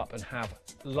double up and have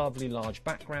lovely large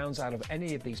backgrounds out of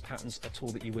any of these patterns at all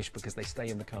that you wish, because they stay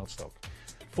in the cardstock.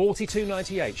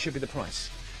 $42.98 should be the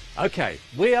price. Okay,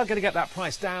 we are going to get that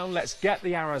price down. Let's get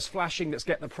the arrows flashing. Let's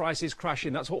get the prices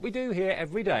crashing. That's what we do here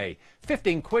every day.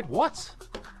 15 quid. What?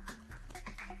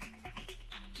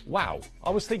 Wow. I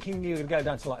was thinking you were going to go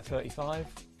down to like 35,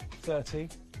 30.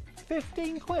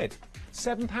 15 quid.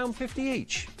 £7.50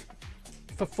 each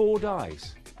for 4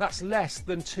 dies. That's less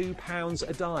than £2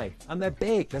 a die. And they're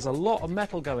big. There's a lot of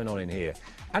metal going on in here.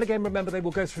 And again, remember, they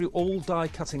will go through all die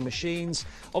cutting machines.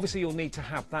 Obviously, you'll need to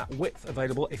have that width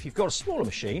available. If you've got a smaller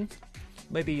machine,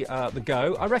 maybe the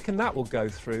Go, I reckon that will go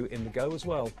through in the Go as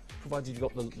well, provided you've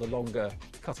got the longer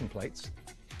cutting plates,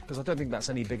 because I don't think that's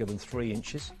any bigger than 3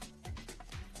 inches.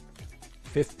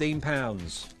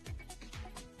 £15.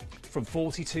 from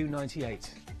 $42.98.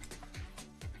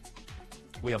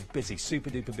 We are busy, super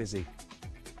duper busy.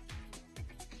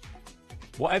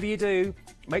 Whatever you do,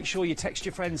 make sure you text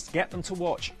your friends, get them to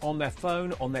watch on their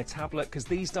phone, on their tablet, because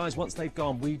these dies, once they've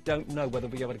gone, we don't know whether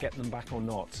we'll be able to get them back or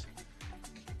not.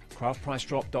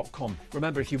 craftpricedrop.com.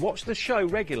 Remember, if you watch the show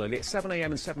regularly at 7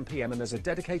 a.m. and 7 p.m, and there's a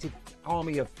dedicated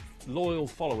army of loyal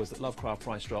followers that love Craft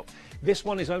Price Drop, this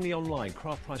one is only online,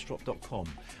 craftpricedrop.com.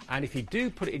 And if you do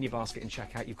put it in your basket and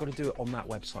check out, you've got to do it on that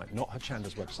website, not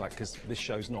Hochanda's website, because this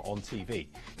show's not on TV.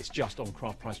 It's just on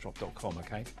craftpricedrop.com,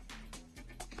 okay?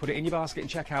 Put it in your basket and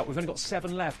check out. We've only got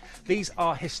 7 left. These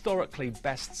are historically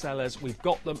best sellers. We've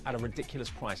got them at a ridiculous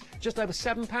price. Just over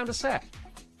 £7 a set.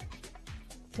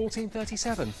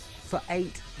 $14.37 for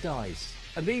 8 dies.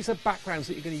 And these are backgrounds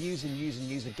that you're going to use and use and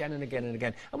use again and again and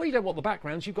again. And when you don't want the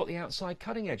backgrounds, you've got the outside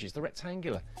cutting edges, the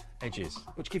rectangular edges,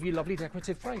 which give you lovely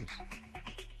decorative frames.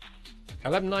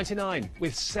 $11.99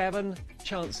 with 7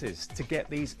 chances to get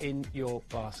these in your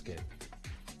basket.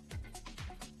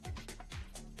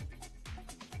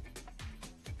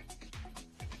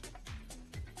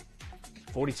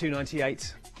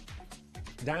 $42.98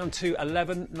 down to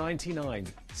 $11.99.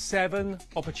 7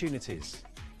 opportunities.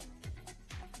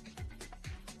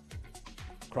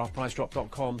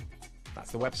 craftpricedrop.com.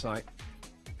 That's the website.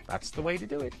 That's the way to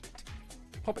do it.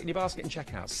 Pop it in your basket and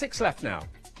check out. 6 left now.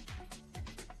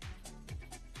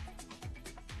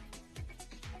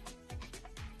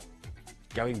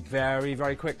 Going very,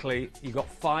 very quickly. You've got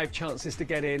 5 chances to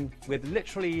get in with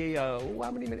literally,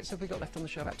 how many minutes have we got left on the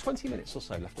show? About 20 minutes or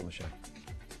so left on the show.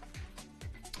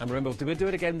 And remember, we'll do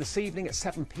it again this evening at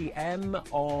 7 p.m.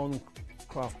 on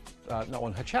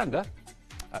on Hochanda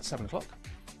at 7 o'clock.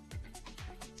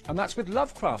 And that's with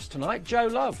Love Crafts tonight, Joe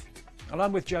Love. And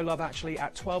I'm with Joe Love actually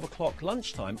at 12 o'clock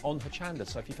lunchtime on Hochanda.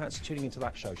 So if you fancy tuning into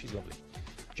that show, she's lovely.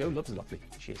 Joe Love's lovely,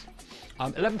 she is.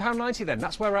 £11.90 then,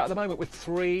 that's where we're at the moment with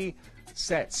 3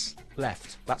 sets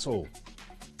left, that's all.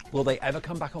 Will they ever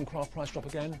come back on Craft Price Drop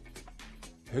again?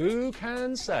 Who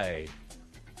can say?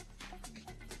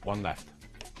 1 left.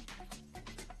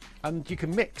 And you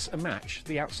can mix and match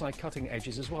the outside cutting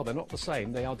edges as well. They're not the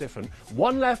same, they are different.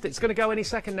 1 left, it's going to go any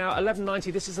second now.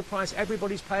 $11.90, this is the price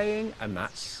everybody's paying, and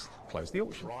that's closed the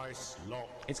auction. Price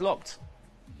locked. It's locked.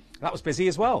 That was busy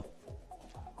as well.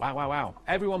 Wow, wow, wow.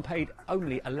 Everyone paid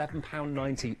only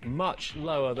 £11.90, much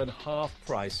lower than half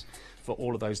price for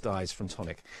all of those dies from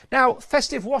Tonic. Now,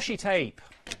 festive washi tape.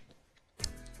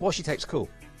 Washi tape's cool.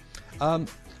 I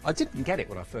didn't get it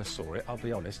when I first saw it, I'll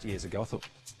be honest, years ago. I thought,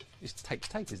 it's tape's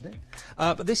tape, isn't it?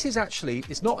 But this is actually,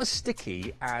 it's not as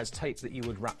sticky as tape that you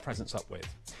would wrap presents up with.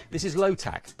 This is low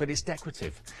tack, but it's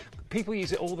decorative. People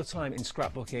use it all the time in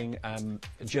scrapbooking,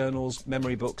 journals,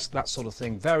 memory books, that sort of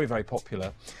thing. Very, very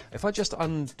popular. If I just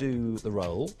undo the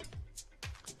roll,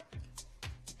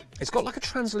 it's got like a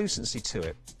translucency to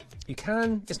it. You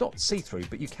can, it's not see-through,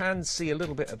 but you can see a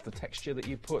little bit of the texture that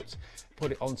you put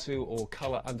it onto, or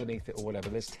colour underneath it, or whatever.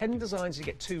 There's 10 designs, you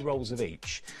get 2 rolls of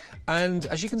each. And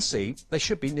as you can see, they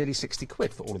should be nearly 60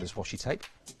 quid for all of this washi tape.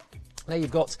 Now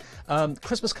you've got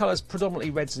Christmas colours,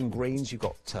 predominantly reds and greens. You've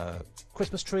got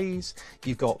Christmas trees,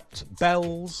 you've got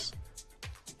bells.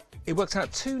 It works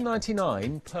out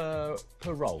 £2.99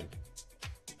 per roll.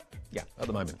 Yeah, at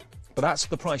the moment. But that's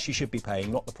the price you should be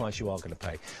paying, not the price you are going to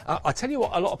pay. I tell you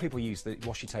what, a lot of people use the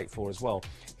washi tape for as well,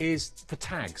 is for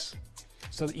tags.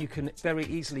 So that you can very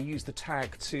easily use the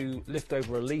tag to lift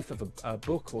over a leaf of a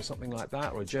book or something like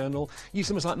that, or a journal. Use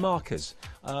them as like markers.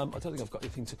 I don't think I've got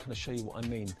anything to kind of show you what I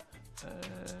mean.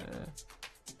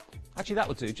 Actually, that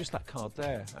would do, just that card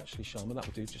there, actually, Sharma, that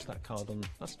would do, just that card on,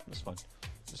 that's fine.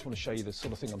 Just want to show you the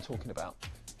sort of thing I'm talking about.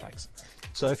 Thanks.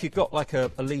 So if you've got like a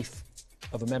leaf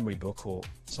of a memory book or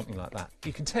something like that,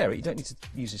 you can tear it, you don't need to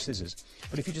use your scissors.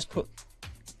 But if you just put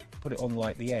it on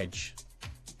like the edge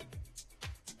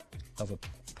of a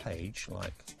page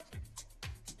like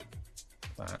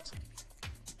that,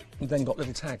 you've then got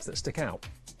little tags that stick out.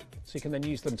 So you can then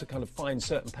use them to kind of find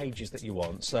certain pages that you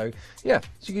want. So yeah,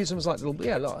 so you use them as like little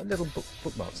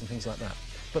bookmarks and things like that.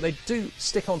 But they do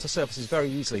stick onto surfaces very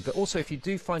easily. But also if you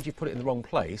do find you put it in the wrong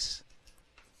place,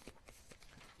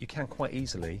 you can quite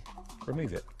easily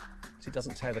remove it so it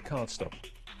doesn't tear the cardstock.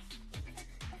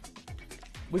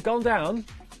 We've gone down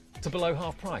to below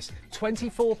half price,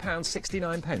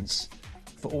 £24.69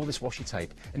 for all this washi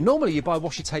tape. And normally you buy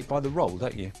washi tape by the roll,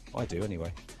 don't you? I do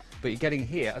anyway. But you're getting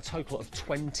here a total of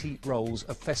 20 rolls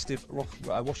of festive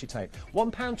washi tape.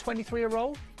 £1.23 a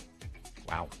roll?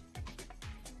 Wow.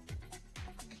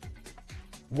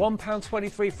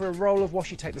 £1.23 for a roll of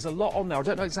washi tape. There's a lot on there. I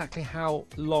don't know exactly how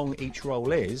long each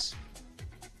roll is.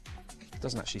 It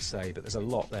doesn't actually say, but there's a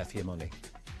lot there for your money.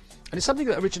 And it's something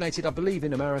that originated, I believe,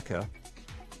 in America,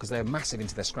 because they're massive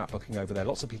into their scrapbooking over there.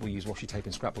 Lots of people use washi tape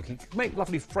in scrapbooking. You can make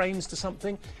lovely frames to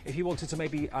something. If you wanted to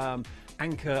maybe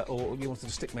anchor, or you wanted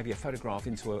to stick maybe a photograph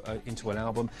into an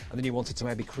album, and then you wanted to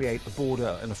maybe create a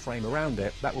border and a frame around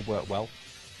it, that would work well.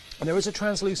 And there is a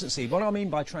translucency. What I mean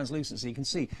by translucency, you can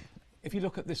see, if you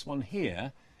look at this one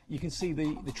here, you can see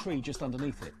the tree just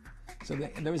underneath it. So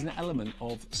there is an element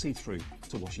of see-through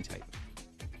to washi tape.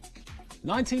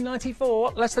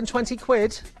 1994, less than 20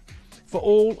 quid for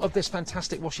all of this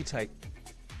fantastic washi tape.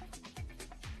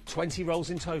 20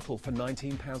 rolls in total for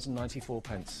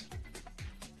 £19.94.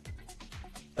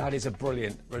 That is a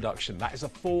brilliant reduction. That is a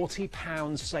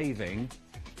 £40 saving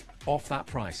off that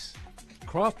price.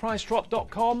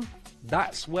 Craftpricedrop.com.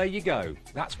 That's where you go.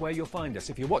 That's where you'll find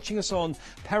us. If you're watching us on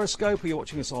Periscope, or you're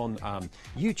watching us on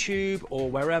YouTube or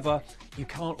wherever, you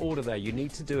can't order there. You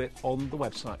need to do it on the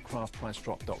website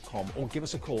craftpricedrop.com, or give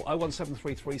us a call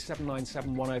 01733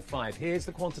 797 105. Here's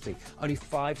the quantity. Only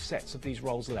 5 sets of these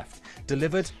rolls left.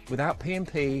 Delivered without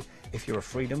P&P if you're a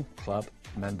Freedom Club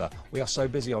member. We are so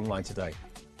busy online today.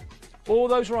 All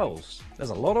those rolls.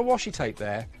 There's a lot of washi tape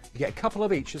there. You get a couple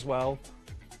of each as well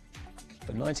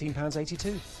for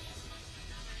 £19.82.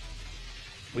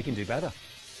 We can do better.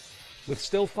 With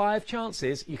still 5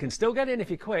 chances, you can still get in if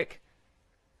you're quick.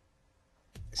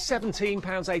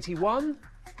 £17.81,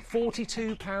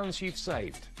 £42 you've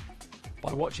saved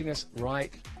by watching us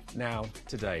right now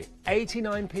today.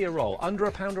 89p a roll, under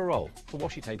 £1 a roll for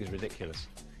washi tape is ridiculous.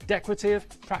 Decorative,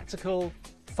 practical,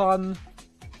 fun,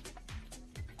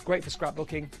 great for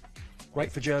scrapbooking,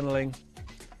 great for journaling.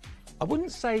 I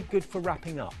wouldn't say good for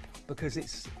wrapping up, because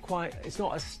it's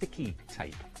not a sticky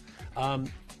tape.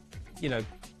 You know,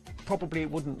 probably it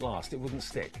wouldn't last, it wouldn't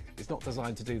stick. It's not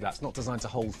designed to do that. It's not designed to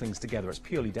hold things together. It's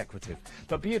purely decorative,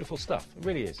 but beautiful stuff. It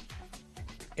really is.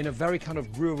 In a very kind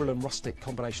of rural and rustic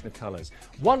combination of colours.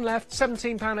 One left,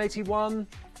 £17.81.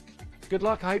 Good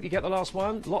luck. I hope you get the last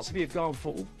one. Lots of you have gone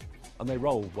full, and they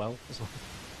roll well as well.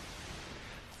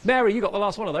 Mary, you got the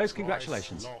last one of those.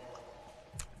 Congratulations.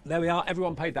 There we are.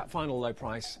 Everyone paid that final low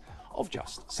price of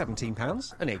just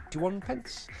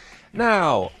 £17.81.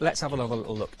 Now, let's have another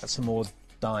little look at some more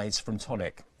dyes from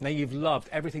Tonic. Now, you've loved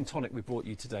everything Tonic we've brought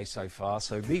you today so far,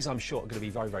 so these I'm sure are going to be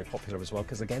very, very popular as well,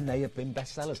 because again, they have been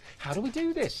bestsellers. How do we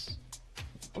do this?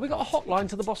 Have we got a hotline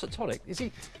to the boss at Tonic? Is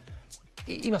he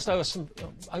must owe us some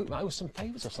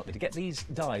favours or something. To get these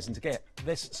dyes and to get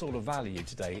this sort of value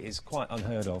today is quite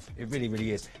unheard of. It really,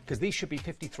 really is, because these should be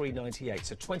 £53.98,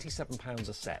 so £27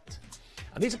 a set.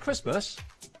 And these are Christmas.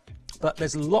 But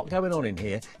there's a lot going on in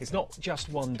here. It's not just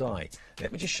one dye.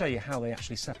 Let me just show you how they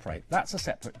actually separate. That's a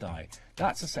separate dye.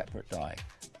 That's a separate dye.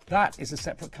 That is a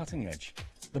separate cutting edge.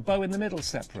 The bow in the middle is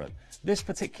separate. This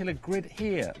particular grid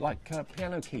here, like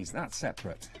piano keys, that's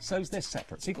separate. So's this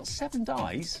separate. So you've got 7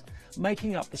 dyes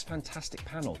making up this fantastic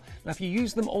panel. Now, if you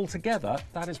use them all together,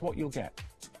 that is what you'll get.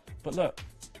 But look,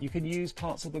 you can use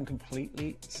parts of them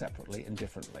completely separately and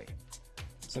differently.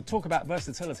 So talk about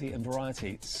versatility and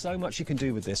variety. So much you can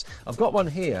do with this. I've got one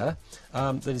here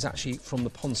that is actually from the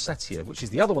poinsettia, which is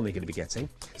the other one they're going to be getting.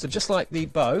 So just like the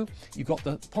bow, you've got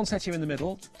the poinsettia in the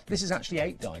middle. This is actually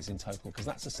 8 dyes in total, because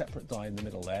that's a separate dye in the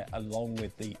middle there, along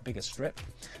with the bigger strip.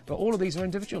 But all of these are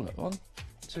individual. Look, 1,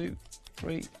 2,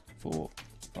 3, 4,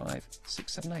 5,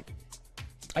 6, 7, 8.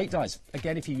 8 dyes.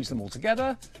 Again, if you use them all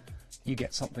together, you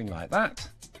get something like that.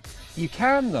 You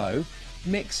can, though,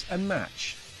 mix and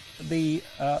match the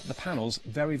panels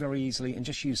very, very easily, and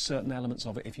just use certain elements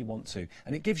of it if you want to,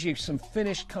 and it gives you some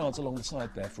finished cards along the side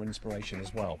there for inspiration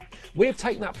as well. We've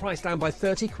taken that price down by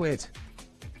 30 quid.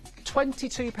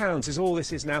 £22 is all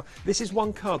this is now. This is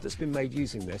one card that's been made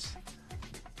using this,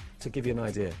 to give you an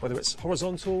idea. Whether it's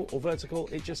horizontal or vertical,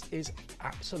 it just is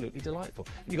absolutely delightful.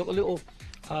 You've got the little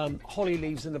holly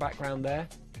leaves in the background there,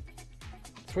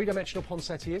 3-dimensional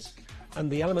poinsettias. And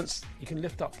the elements, you can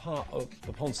lift up part of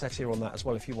the poinsettia on that as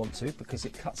well if you want to, because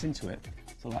it cuts into it.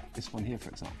 So like this one here,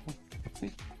 for example. See?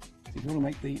 So if you want to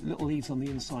make the little leaves on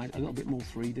the inside a little bit more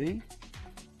 3D,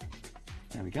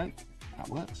 there we go, that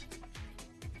works.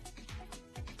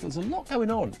 There's a lot going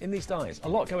on in these dyes, a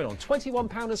lot going on.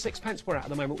 £21.06 we're at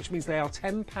the moment, which means they are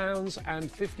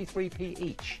 £10.53p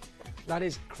each. That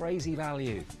is crazy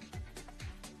value.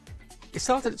 It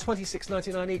started at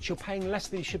 £26.99 each. You're paying less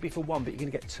than you should be for one, but you're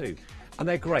going to get 2. And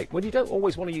they're great. When you don't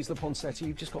always want to use the poinsettia,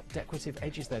 you've just got decorative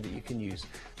edges there that you can use.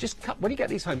 Just cut, when you get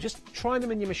these home, just try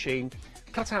them in your machine,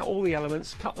 cut out all the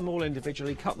elements, cut them all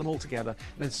individually, cut them all together,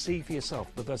 and then see for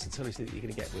yourself the versatility that you're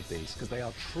going to get with these, because they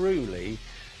are truly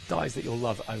dyes that you'll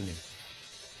love owning.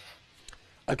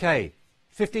 Okay,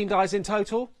 15 dyes in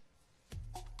total.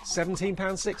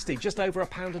 £17.60, just over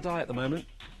 £1 a die at the moment.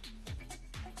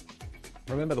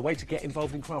 Remember, the way to get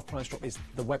involved in Craft Price Drop is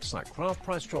the website,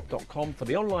 craftpricedrop.com. For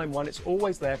the online one, it's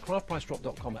always there,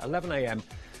 craftpricedrop.com at 11 a.m.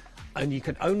 And you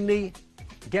can only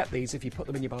get these if you put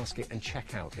them in your basket and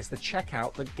check out. It's the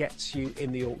checkout that gets you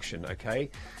in the auction, okay?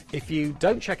 If you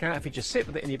don't check out, if you just sit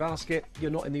with it in your basket,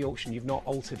 you're not in the auction. You've not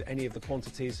altered any of the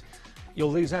quantities.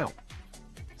 You'll lose out.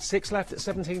 6 left at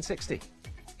 £17.60.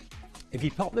 If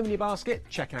you pop them in your basket,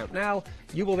 check out now.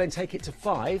 You will then take it to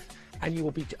 5 and you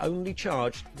will be only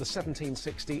charged the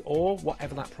 £17.60 or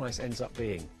whatever that price ends up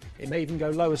being. It may even go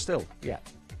lower still, yeah.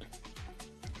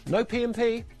 No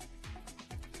P&P.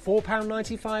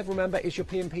 £4.95, remember, is your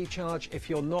P&P charge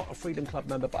if you're not a Freedom Club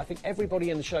member. But I think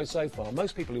everybody in the show so far,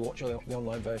 most people who watch the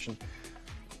online version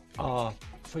are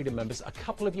Freedom members. A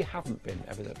couple of you haven't been,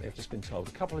 evidently, I've just been told.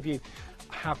 A couple of you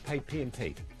have paid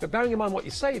P&P. But bearing in mind what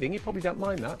you're saving, you probably don't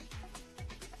mind that.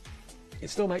 It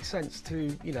still makes sense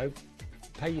to, you know,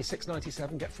 pay your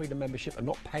 $6.97, get Freedom membership and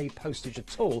not pay postage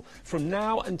at all from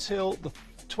now until the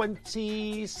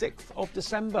 26th of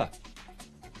December,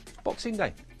 Boxing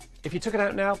Day. If you took it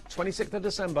out now, 26th of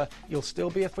December, you'll still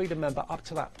be a Freedom member up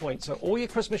to that point. So all your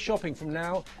Christmas shopping from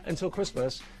now until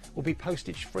Christmas will be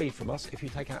postage free from us if you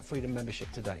take out Freedom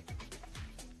membership today.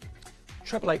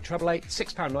 888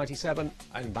 £6.97,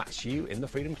 and that's you in the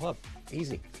Freedom Club.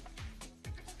 Easy.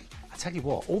 I tell you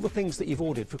what, all the things that you've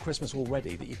ordered for Christmas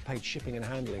already that you've paid shipping and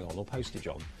handling on or postage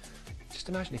on, just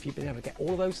imagine if you've been able to get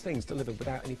all of those things delivered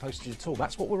without any postage at all.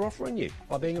 That's what we're offering you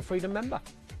by being a Freedom member.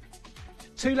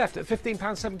 2 left at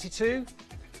 £15.72.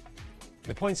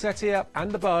 The poinsettia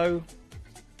and the bow.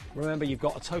 Remember, you've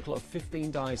got a total of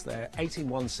 15 dies there, 18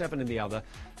 one, 7 in the other.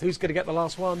 Who's going to get the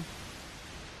last one?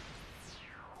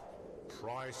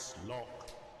 Price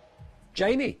lock.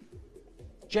 Janie.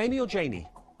 Jamie or Janie?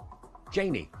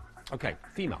 Janie. Okay,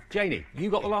 female. Janie,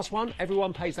 you got the last one.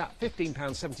 Everyone pays that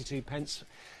 £15.72,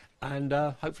 and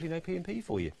hopefully no P&P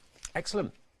for you.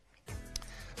 Excellent.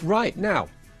 Right, now,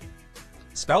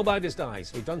 Spellbinders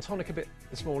dies. We've done Tonic a bit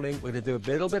this morning. We're going to do a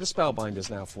little bit of Spellbinders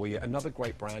now for you. Another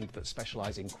great brand that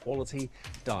specialises in quality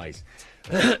dies.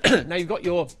 Now you've got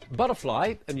your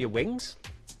butterfly and your wings,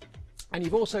 and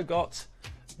you've also got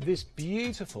this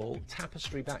beautiful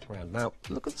tapestry background. Now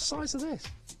look at the size of this.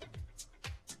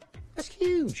 That's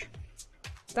huge.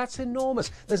 That's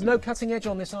enormous. There's no cutting edge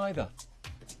on this either.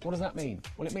 What does that mean?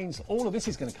 Well, it means all of this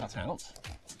is going to cut out,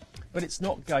 but it's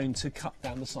not going to cut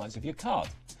down the size of your card.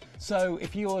 So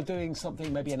if you're doing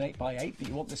something, maybe an 8x8, but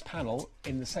you want this panel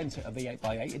in the centre of the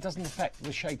 8x8, it doesn't affect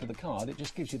the shape of the card, it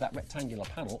just gives you that rectangular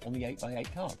panel on the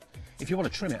 8x8 card. If you want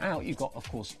to trim it out, you've got, of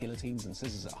course, guillotines and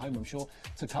scissors at home, I'm sure,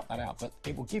 to cut that out, but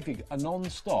it will give you a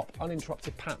non-stop,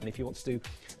 uninterrupted pattern if you want to do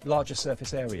larger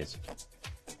surface areas.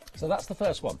 So that's the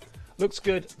first one. Looks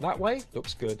good that way,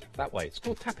 looks good that way. It's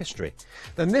called Tapestry.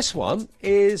 Then this one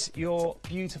is your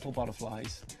beautiful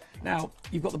butterflies. Now,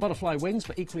 you've got the butterfly wings,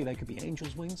 but equally they could be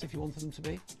angel's wings if you wanted them to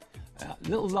be.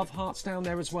 Little love hearts down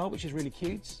there as well, which is really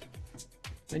cute.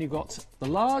 Then you've got the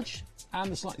large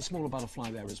and the slightly smaller butterfly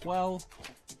there as well.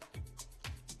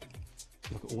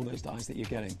 Look at all those dies that you're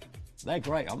getting. They're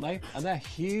great, aren't they? And they're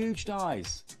huge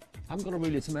dies. I haven't got a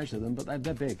ruler to measure them, but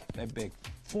they're big. They're big.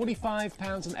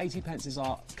 £45.80 is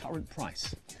our current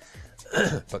price.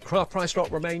 But Craft Price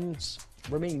Drop remains,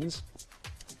 or means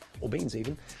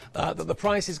even, that the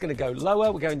price is going to go lower.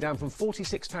 We're going down from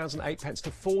 £46.08 to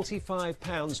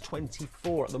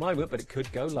 £45.24 at the moment, but it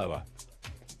could go lower.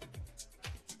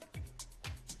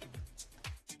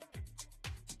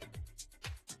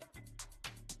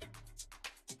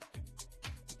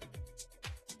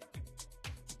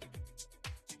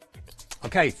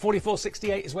 Okay,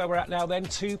 £44.68 is where we're at now then.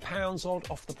 £2 odd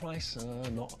off the price.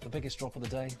 Not the biggest drop of the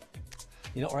day.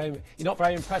 You're not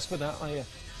very impressed with that, are you?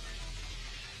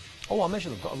 Oh, I'll measure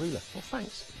them. Got a ruler. Well,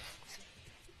 thanks.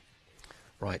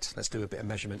 Right, let's do a bit of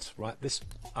measurement. Right, this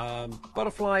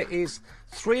butterfly is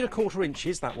 3 1/4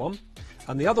 inches, that one,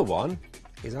 and the other one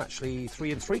is actually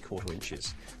 3 3/4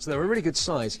 inches. So they're a really good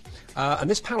size. And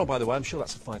this panel, by the way, I'm sure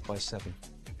that's a 5x7.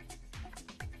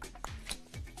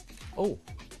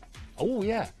 Oh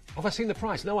yeah. Have I seen the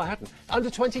price? No, I hadn't.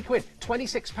 Under 20 quid.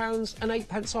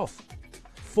 £26.08 off.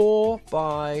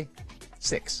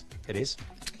 4x6 it is.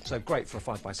 So great for a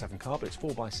 5x7 card, but it's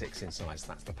 4x6 in size.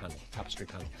 That's the panel, tapestry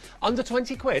panel. Under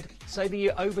 20 quid, saving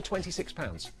you over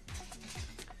 £26.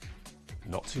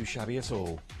 Not too shabby at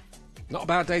all. Not a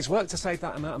bad day's work to save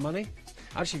that amount of money.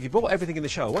 Actually, if you bought everything in the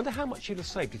show, I wonder how much you'd have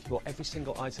saved if you bought every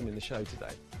single item in the show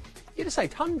today. You'd have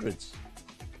saved hundreds.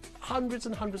 Hundreds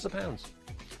and hundreds of pounds.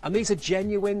 And these are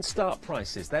genuine start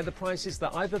prices. They're the prices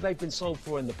that either they've been sold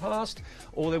for in the past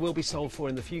or they will be sold for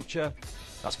in the future.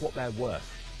 That's what they're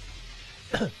worth.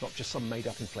 Not just some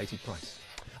made-up inflated price.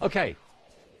 Okay.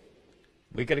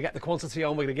 We're going to get the quantity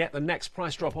on. We're going to get the next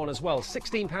price drop on as well.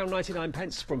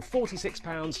 £16.99 from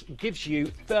 £46 gives you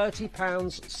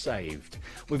 £30 saved.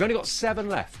 We've only got 7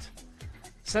 left.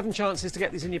 7 chances to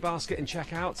get these in your basket and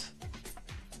check out.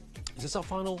 Is this our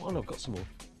final? Oh no, I've got some more.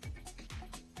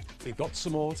 We've got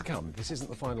some more to come. This isn't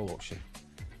the final auction.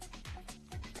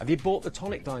 Have you bought the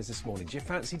tonic dyes this morning? Do you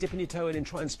fancy dipping your toe in and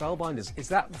trying spellbinders? Is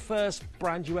that the first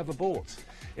brand you ever bought?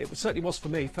 It certainly was for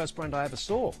me. First brand I ever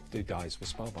saw do dyes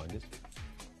with spellbinders.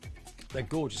 They're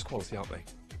gorgeous quality, aren't they?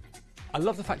 I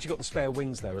love the fact you've got the spare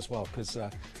wings there as well, because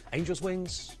angel's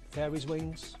wings, fairy's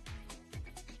wings,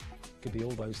 could be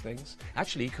all those things.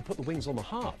 Actually, you could put the wings on the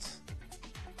heart.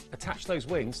 Attach those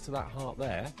wings to that heart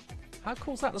there. How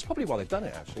cool is that? That's probably why they've done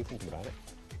it, actually, thinking about it.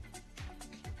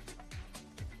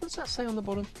 What does that say on the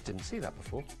bottom? Didn't see that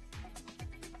before.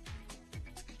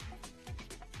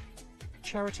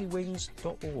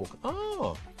 CharityWings.org.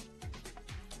 Ah!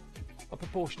 A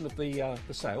proportion of the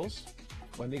sales,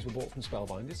 when these were bought from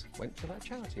Spellbinders, went to that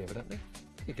charity, evidently.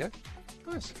 There you go.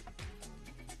 Nice.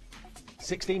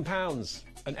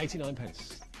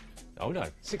 £16.89. Oh no,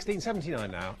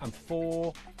 £16.79 now, and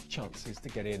 4 chances to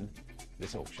get in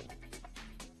this auction.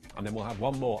 And then we'll have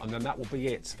one more, and then that will be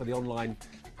it for the online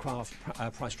craft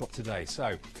price drop today.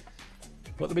 So,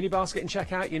 put the mini basket and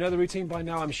check out. You know the routine by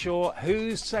now, I'm sure.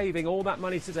 Who's saving all that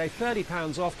money today?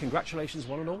 £30 off. Congratulations,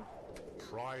 one and all.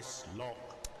 Price lock.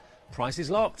 Price is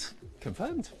locked.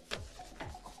 Confirmed.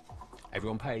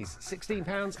 Everyone pays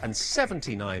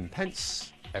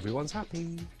 £16.79. Everyone's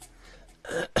happy.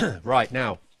 Right,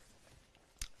 now,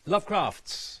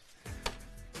 Lovecrafts.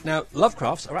 Now,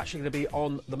 Lovecrafts are actually going to be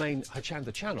on the main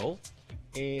Hochanda channel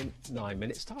in 9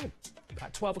 minutes' time.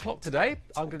 At 12 o'clock today,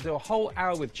 I'm going to do a whole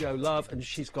hour with Jo Love, and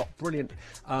she's got brilliant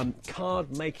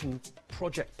card-making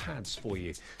project pads for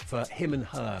you, for him and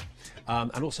her.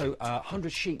 And also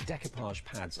 100-sheet decoupage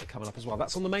pads are coming up as well.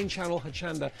 That's on the main channel,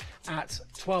 Hochanda, at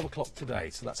 12 o'clock today,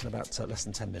 so that's in about less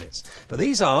than 10 minutes. But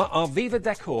these are our Viva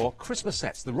Decor Christmas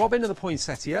sets, the Robin and the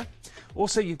Poinsettia.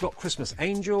 Also, you've got Christmas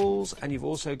Angels, and you've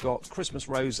also got Christmas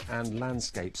Rose and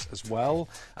Landscapes as well.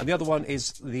 And the other one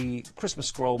is the Christmas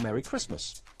Scroll Merry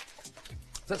Christmas.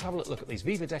 Let's have a look at these.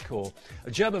 Viva Decor,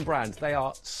 a German brand. They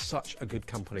are such a good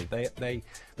company. The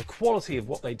quality of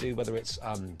what they do, whether it's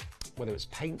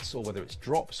paints or whether it's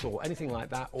drops or anything like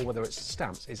that, or whether it's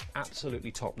stamps, is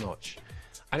absolutely top notch.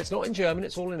 And it's not in German,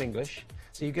 it's all in English.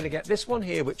 So you're going to get this one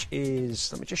here, which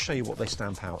is, let me just show you what they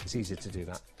stamp out. It's easier to do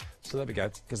that. So there we go,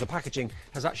 because the packaging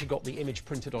has actually got the image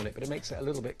printed on it, but it makes it a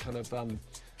little bit kind of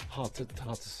hard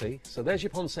to see. So there's your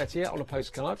poinsettia on a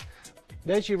postcard.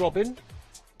 There's your robin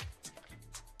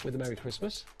with a Merry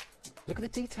Christmas. Look at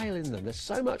the detail in them. There's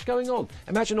so much going on.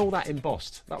 Imagine all that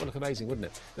embossed. That would look amazing, wouldn't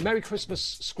it? The Merry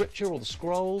Christmas scripture or the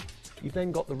scroll. You've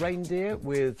then got the reindeer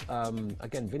with,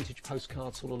 again, vintage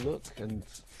postcard sort of look, and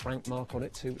Frank mark on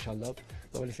it too, which I love.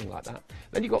 Or anything like that.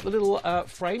 Then you've got the little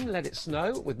frame, Let It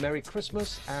Snow, with Merry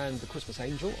Christmas and the Christmas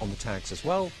Angel on the tags as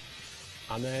well.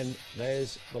 And then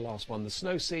there's the last one, the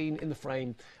snow scene in the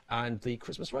frame, and the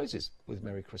Christmas roses with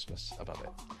Merry Christmas above it.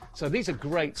 So these are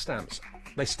great stamps.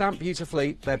 They stamp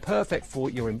beautifully. They're perfect for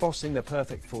your embossing. They're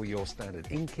perfect for your standard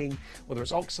inking, whether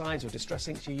it's oxides or distress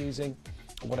inks you're using,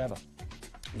 or whatever.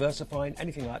 VersaFine,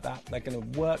 anything like that. They're going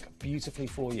to work beautifully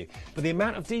for you. But the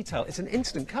amount of detail, it's an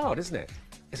instant card, isn't it?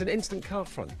 It's an instant card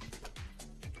front.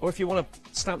 Or if you want to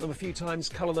stamp them a few times,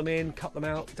 colour them in, cut them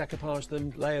out, decoupage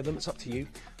them, layer them, it's up to you.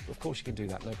 Of course you can do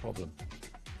that, no problem.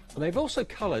 And they've also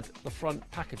coloured the front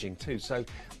packaging too, so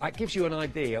that gives you an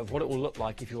idea of what it will look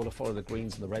like if you want to follow the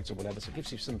greens and the reds or whatever. So it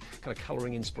gives you some kind of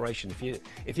colouring inspiration.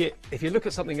 If you look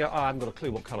at something and go, oh, I haven't got a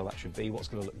clue what colour that should be, what's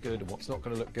going to look good and what's not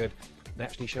going to look good, they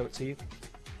actually show it to you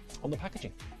on the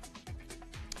packaging.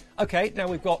 Okay, now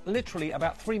we've got literally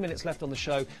about 3 minutes left on the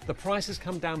show. The price has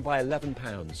come down by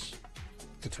 £11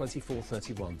 to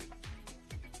 £24.31.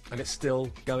 And it's still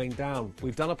going down.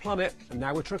 We've done a plummet, and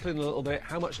now we're trickling a little bit.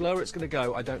 How much lower it's going to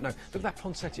go, I don't know. Look at that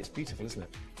poinsettia, it's beautiful, isn't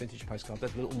it? Vintage postcard.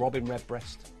 There's a little robin red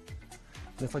breast.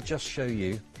 And if I just show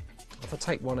you, if I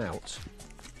take one out,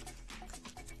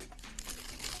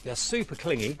 they're super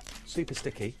clingy, super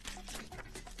sticky.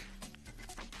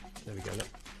 There we go, look.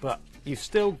 But you've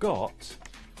still got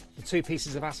the 2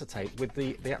 pieces of acetate with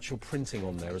the actual printing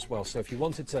on there as well. So if you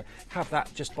wanted to have that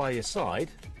just by your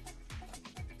side,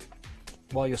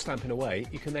 while you're stamping away,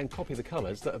 you can then copy the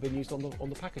colours that have been used on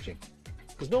the packaging.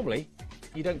 Because normally,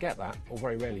 you don't get that, or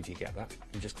very rarely do you get that.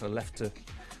 You're just kind of left to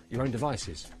your own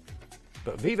devices.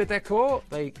 But Viva Decor,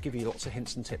 they give you lots of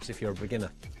hints and tips if you're a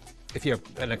beginner. If you're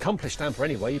an accomplished stamper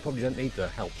anyway, you probably don't need the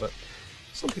help, but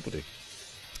some people do.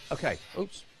 Okay,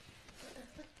 oops.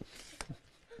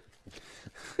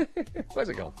 Where's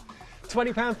it gone?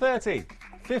 £20.30.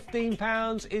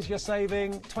 £15 is your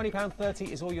saving.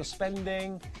 £20.30 is all your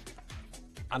spending.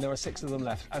 And there are 6 of them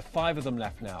left. 5 of them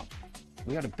left now.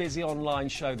 We had a busy online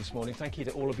show this morning. Thank you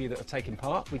to all of you that have taken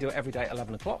part. We do it every day at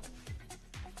 11 o'clock.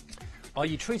 Are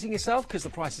you treating yourself because the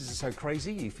prices are so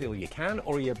crazy you feel you can,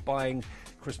 or are you buying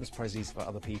Christmas presents for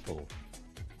other people?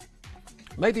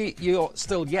 Maybe you're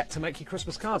still yet to make your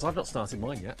Christmas cards. I've not started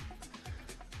mine yet.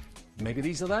 Maybe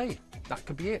these are they. That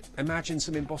could be it. Imagine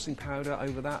some embossing powder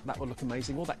over that. That would look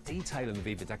amazing. All that detail in the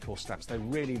Viva Decor stamps. They're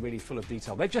really, really full of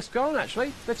detail. They've just gone,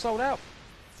 actually. They've sold out.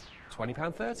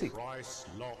 £20.30. Price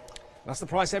lock. That's the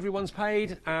price everyone's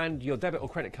paid, and your debit or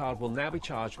credit card will now be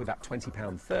charged with that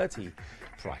 £20.30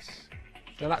 price.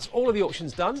 Now that's all of the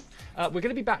auctions done. We're going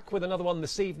to be back with another one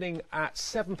this evening at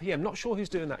 7 p.m. Not sure who's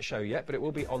doing that show yet, but it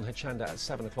will be on Hochanda at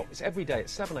 7 o'clock. It's every day at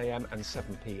 7 a.m. and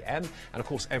 7 p.m. and of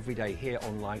course every day here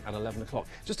online at 11 o'clock.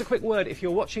 Just a quick word, if you're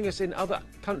watching us in other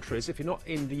countries, if you're not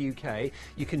in the UK,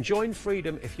 you can join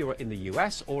Freedom if you're in the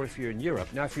US or if you're in Europe.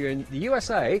 Now if you're in the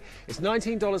USA, it's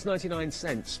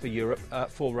 $19.99 for Europe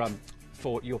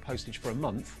for your postage for a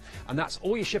month, and that's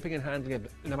all your shipping and handling.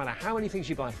 No matter how many things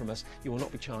you buy from us, you will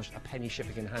not be charged a penny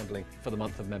shipping and handling for the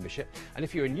month of membership. And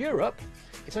if you're in Europe,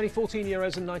 it's only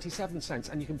 €14.97,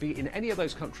 and you can be in any of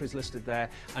those countries listed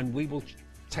there, and we will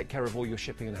take care of all your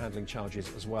shipping and handling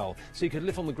charges as well. So you could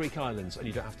live on the Greek islands and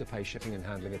you don't have to pay shipping and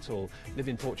handling at all. Live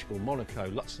in Portugal,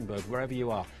 Monaco, Luxembourg, wherever you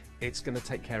are. It's going to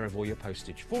take care of all your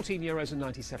postage.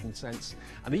 €14.97.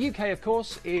 And the UK, of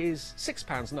course, is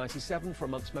 £6.97 for a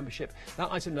month's membership.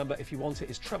 That item number, if you want it,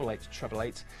 is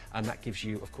 88888, and that gives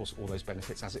you, of course, all those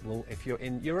benefits, as it will if you're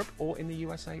in Europe or in the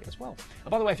USA as well. And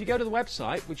by the way, if you go to the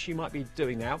website, which you might be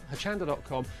doing now,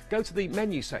 hochanda.com, go to the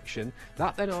menu section.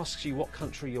 That then asks you what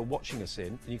country you're watching us in,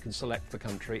 and you can select the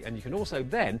country, and you can also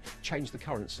then change the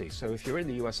currency. So if you're in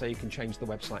the USA, you can change the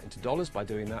website into dollars by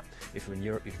doing that. If you're in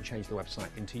Europe, you can change the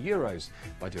website into euros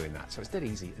by doing that. So it's dead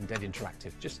easy and dead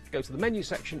interactive. Just go to the menu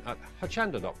section at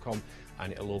hochanda.com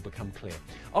and it'll all become clear.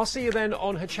 I'll see you then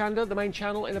on Hochanda, the main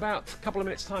channel, in about a couple of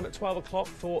minutes time at 12 o'clock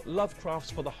for Love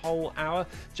Crafts for the whole hour.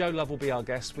 Joe Love will be our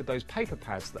guest with those paper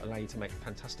pads that allow you to make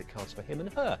fantastic cards for him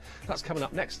and her. That's coming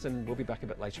up next, and we'll be back a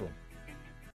bit later on.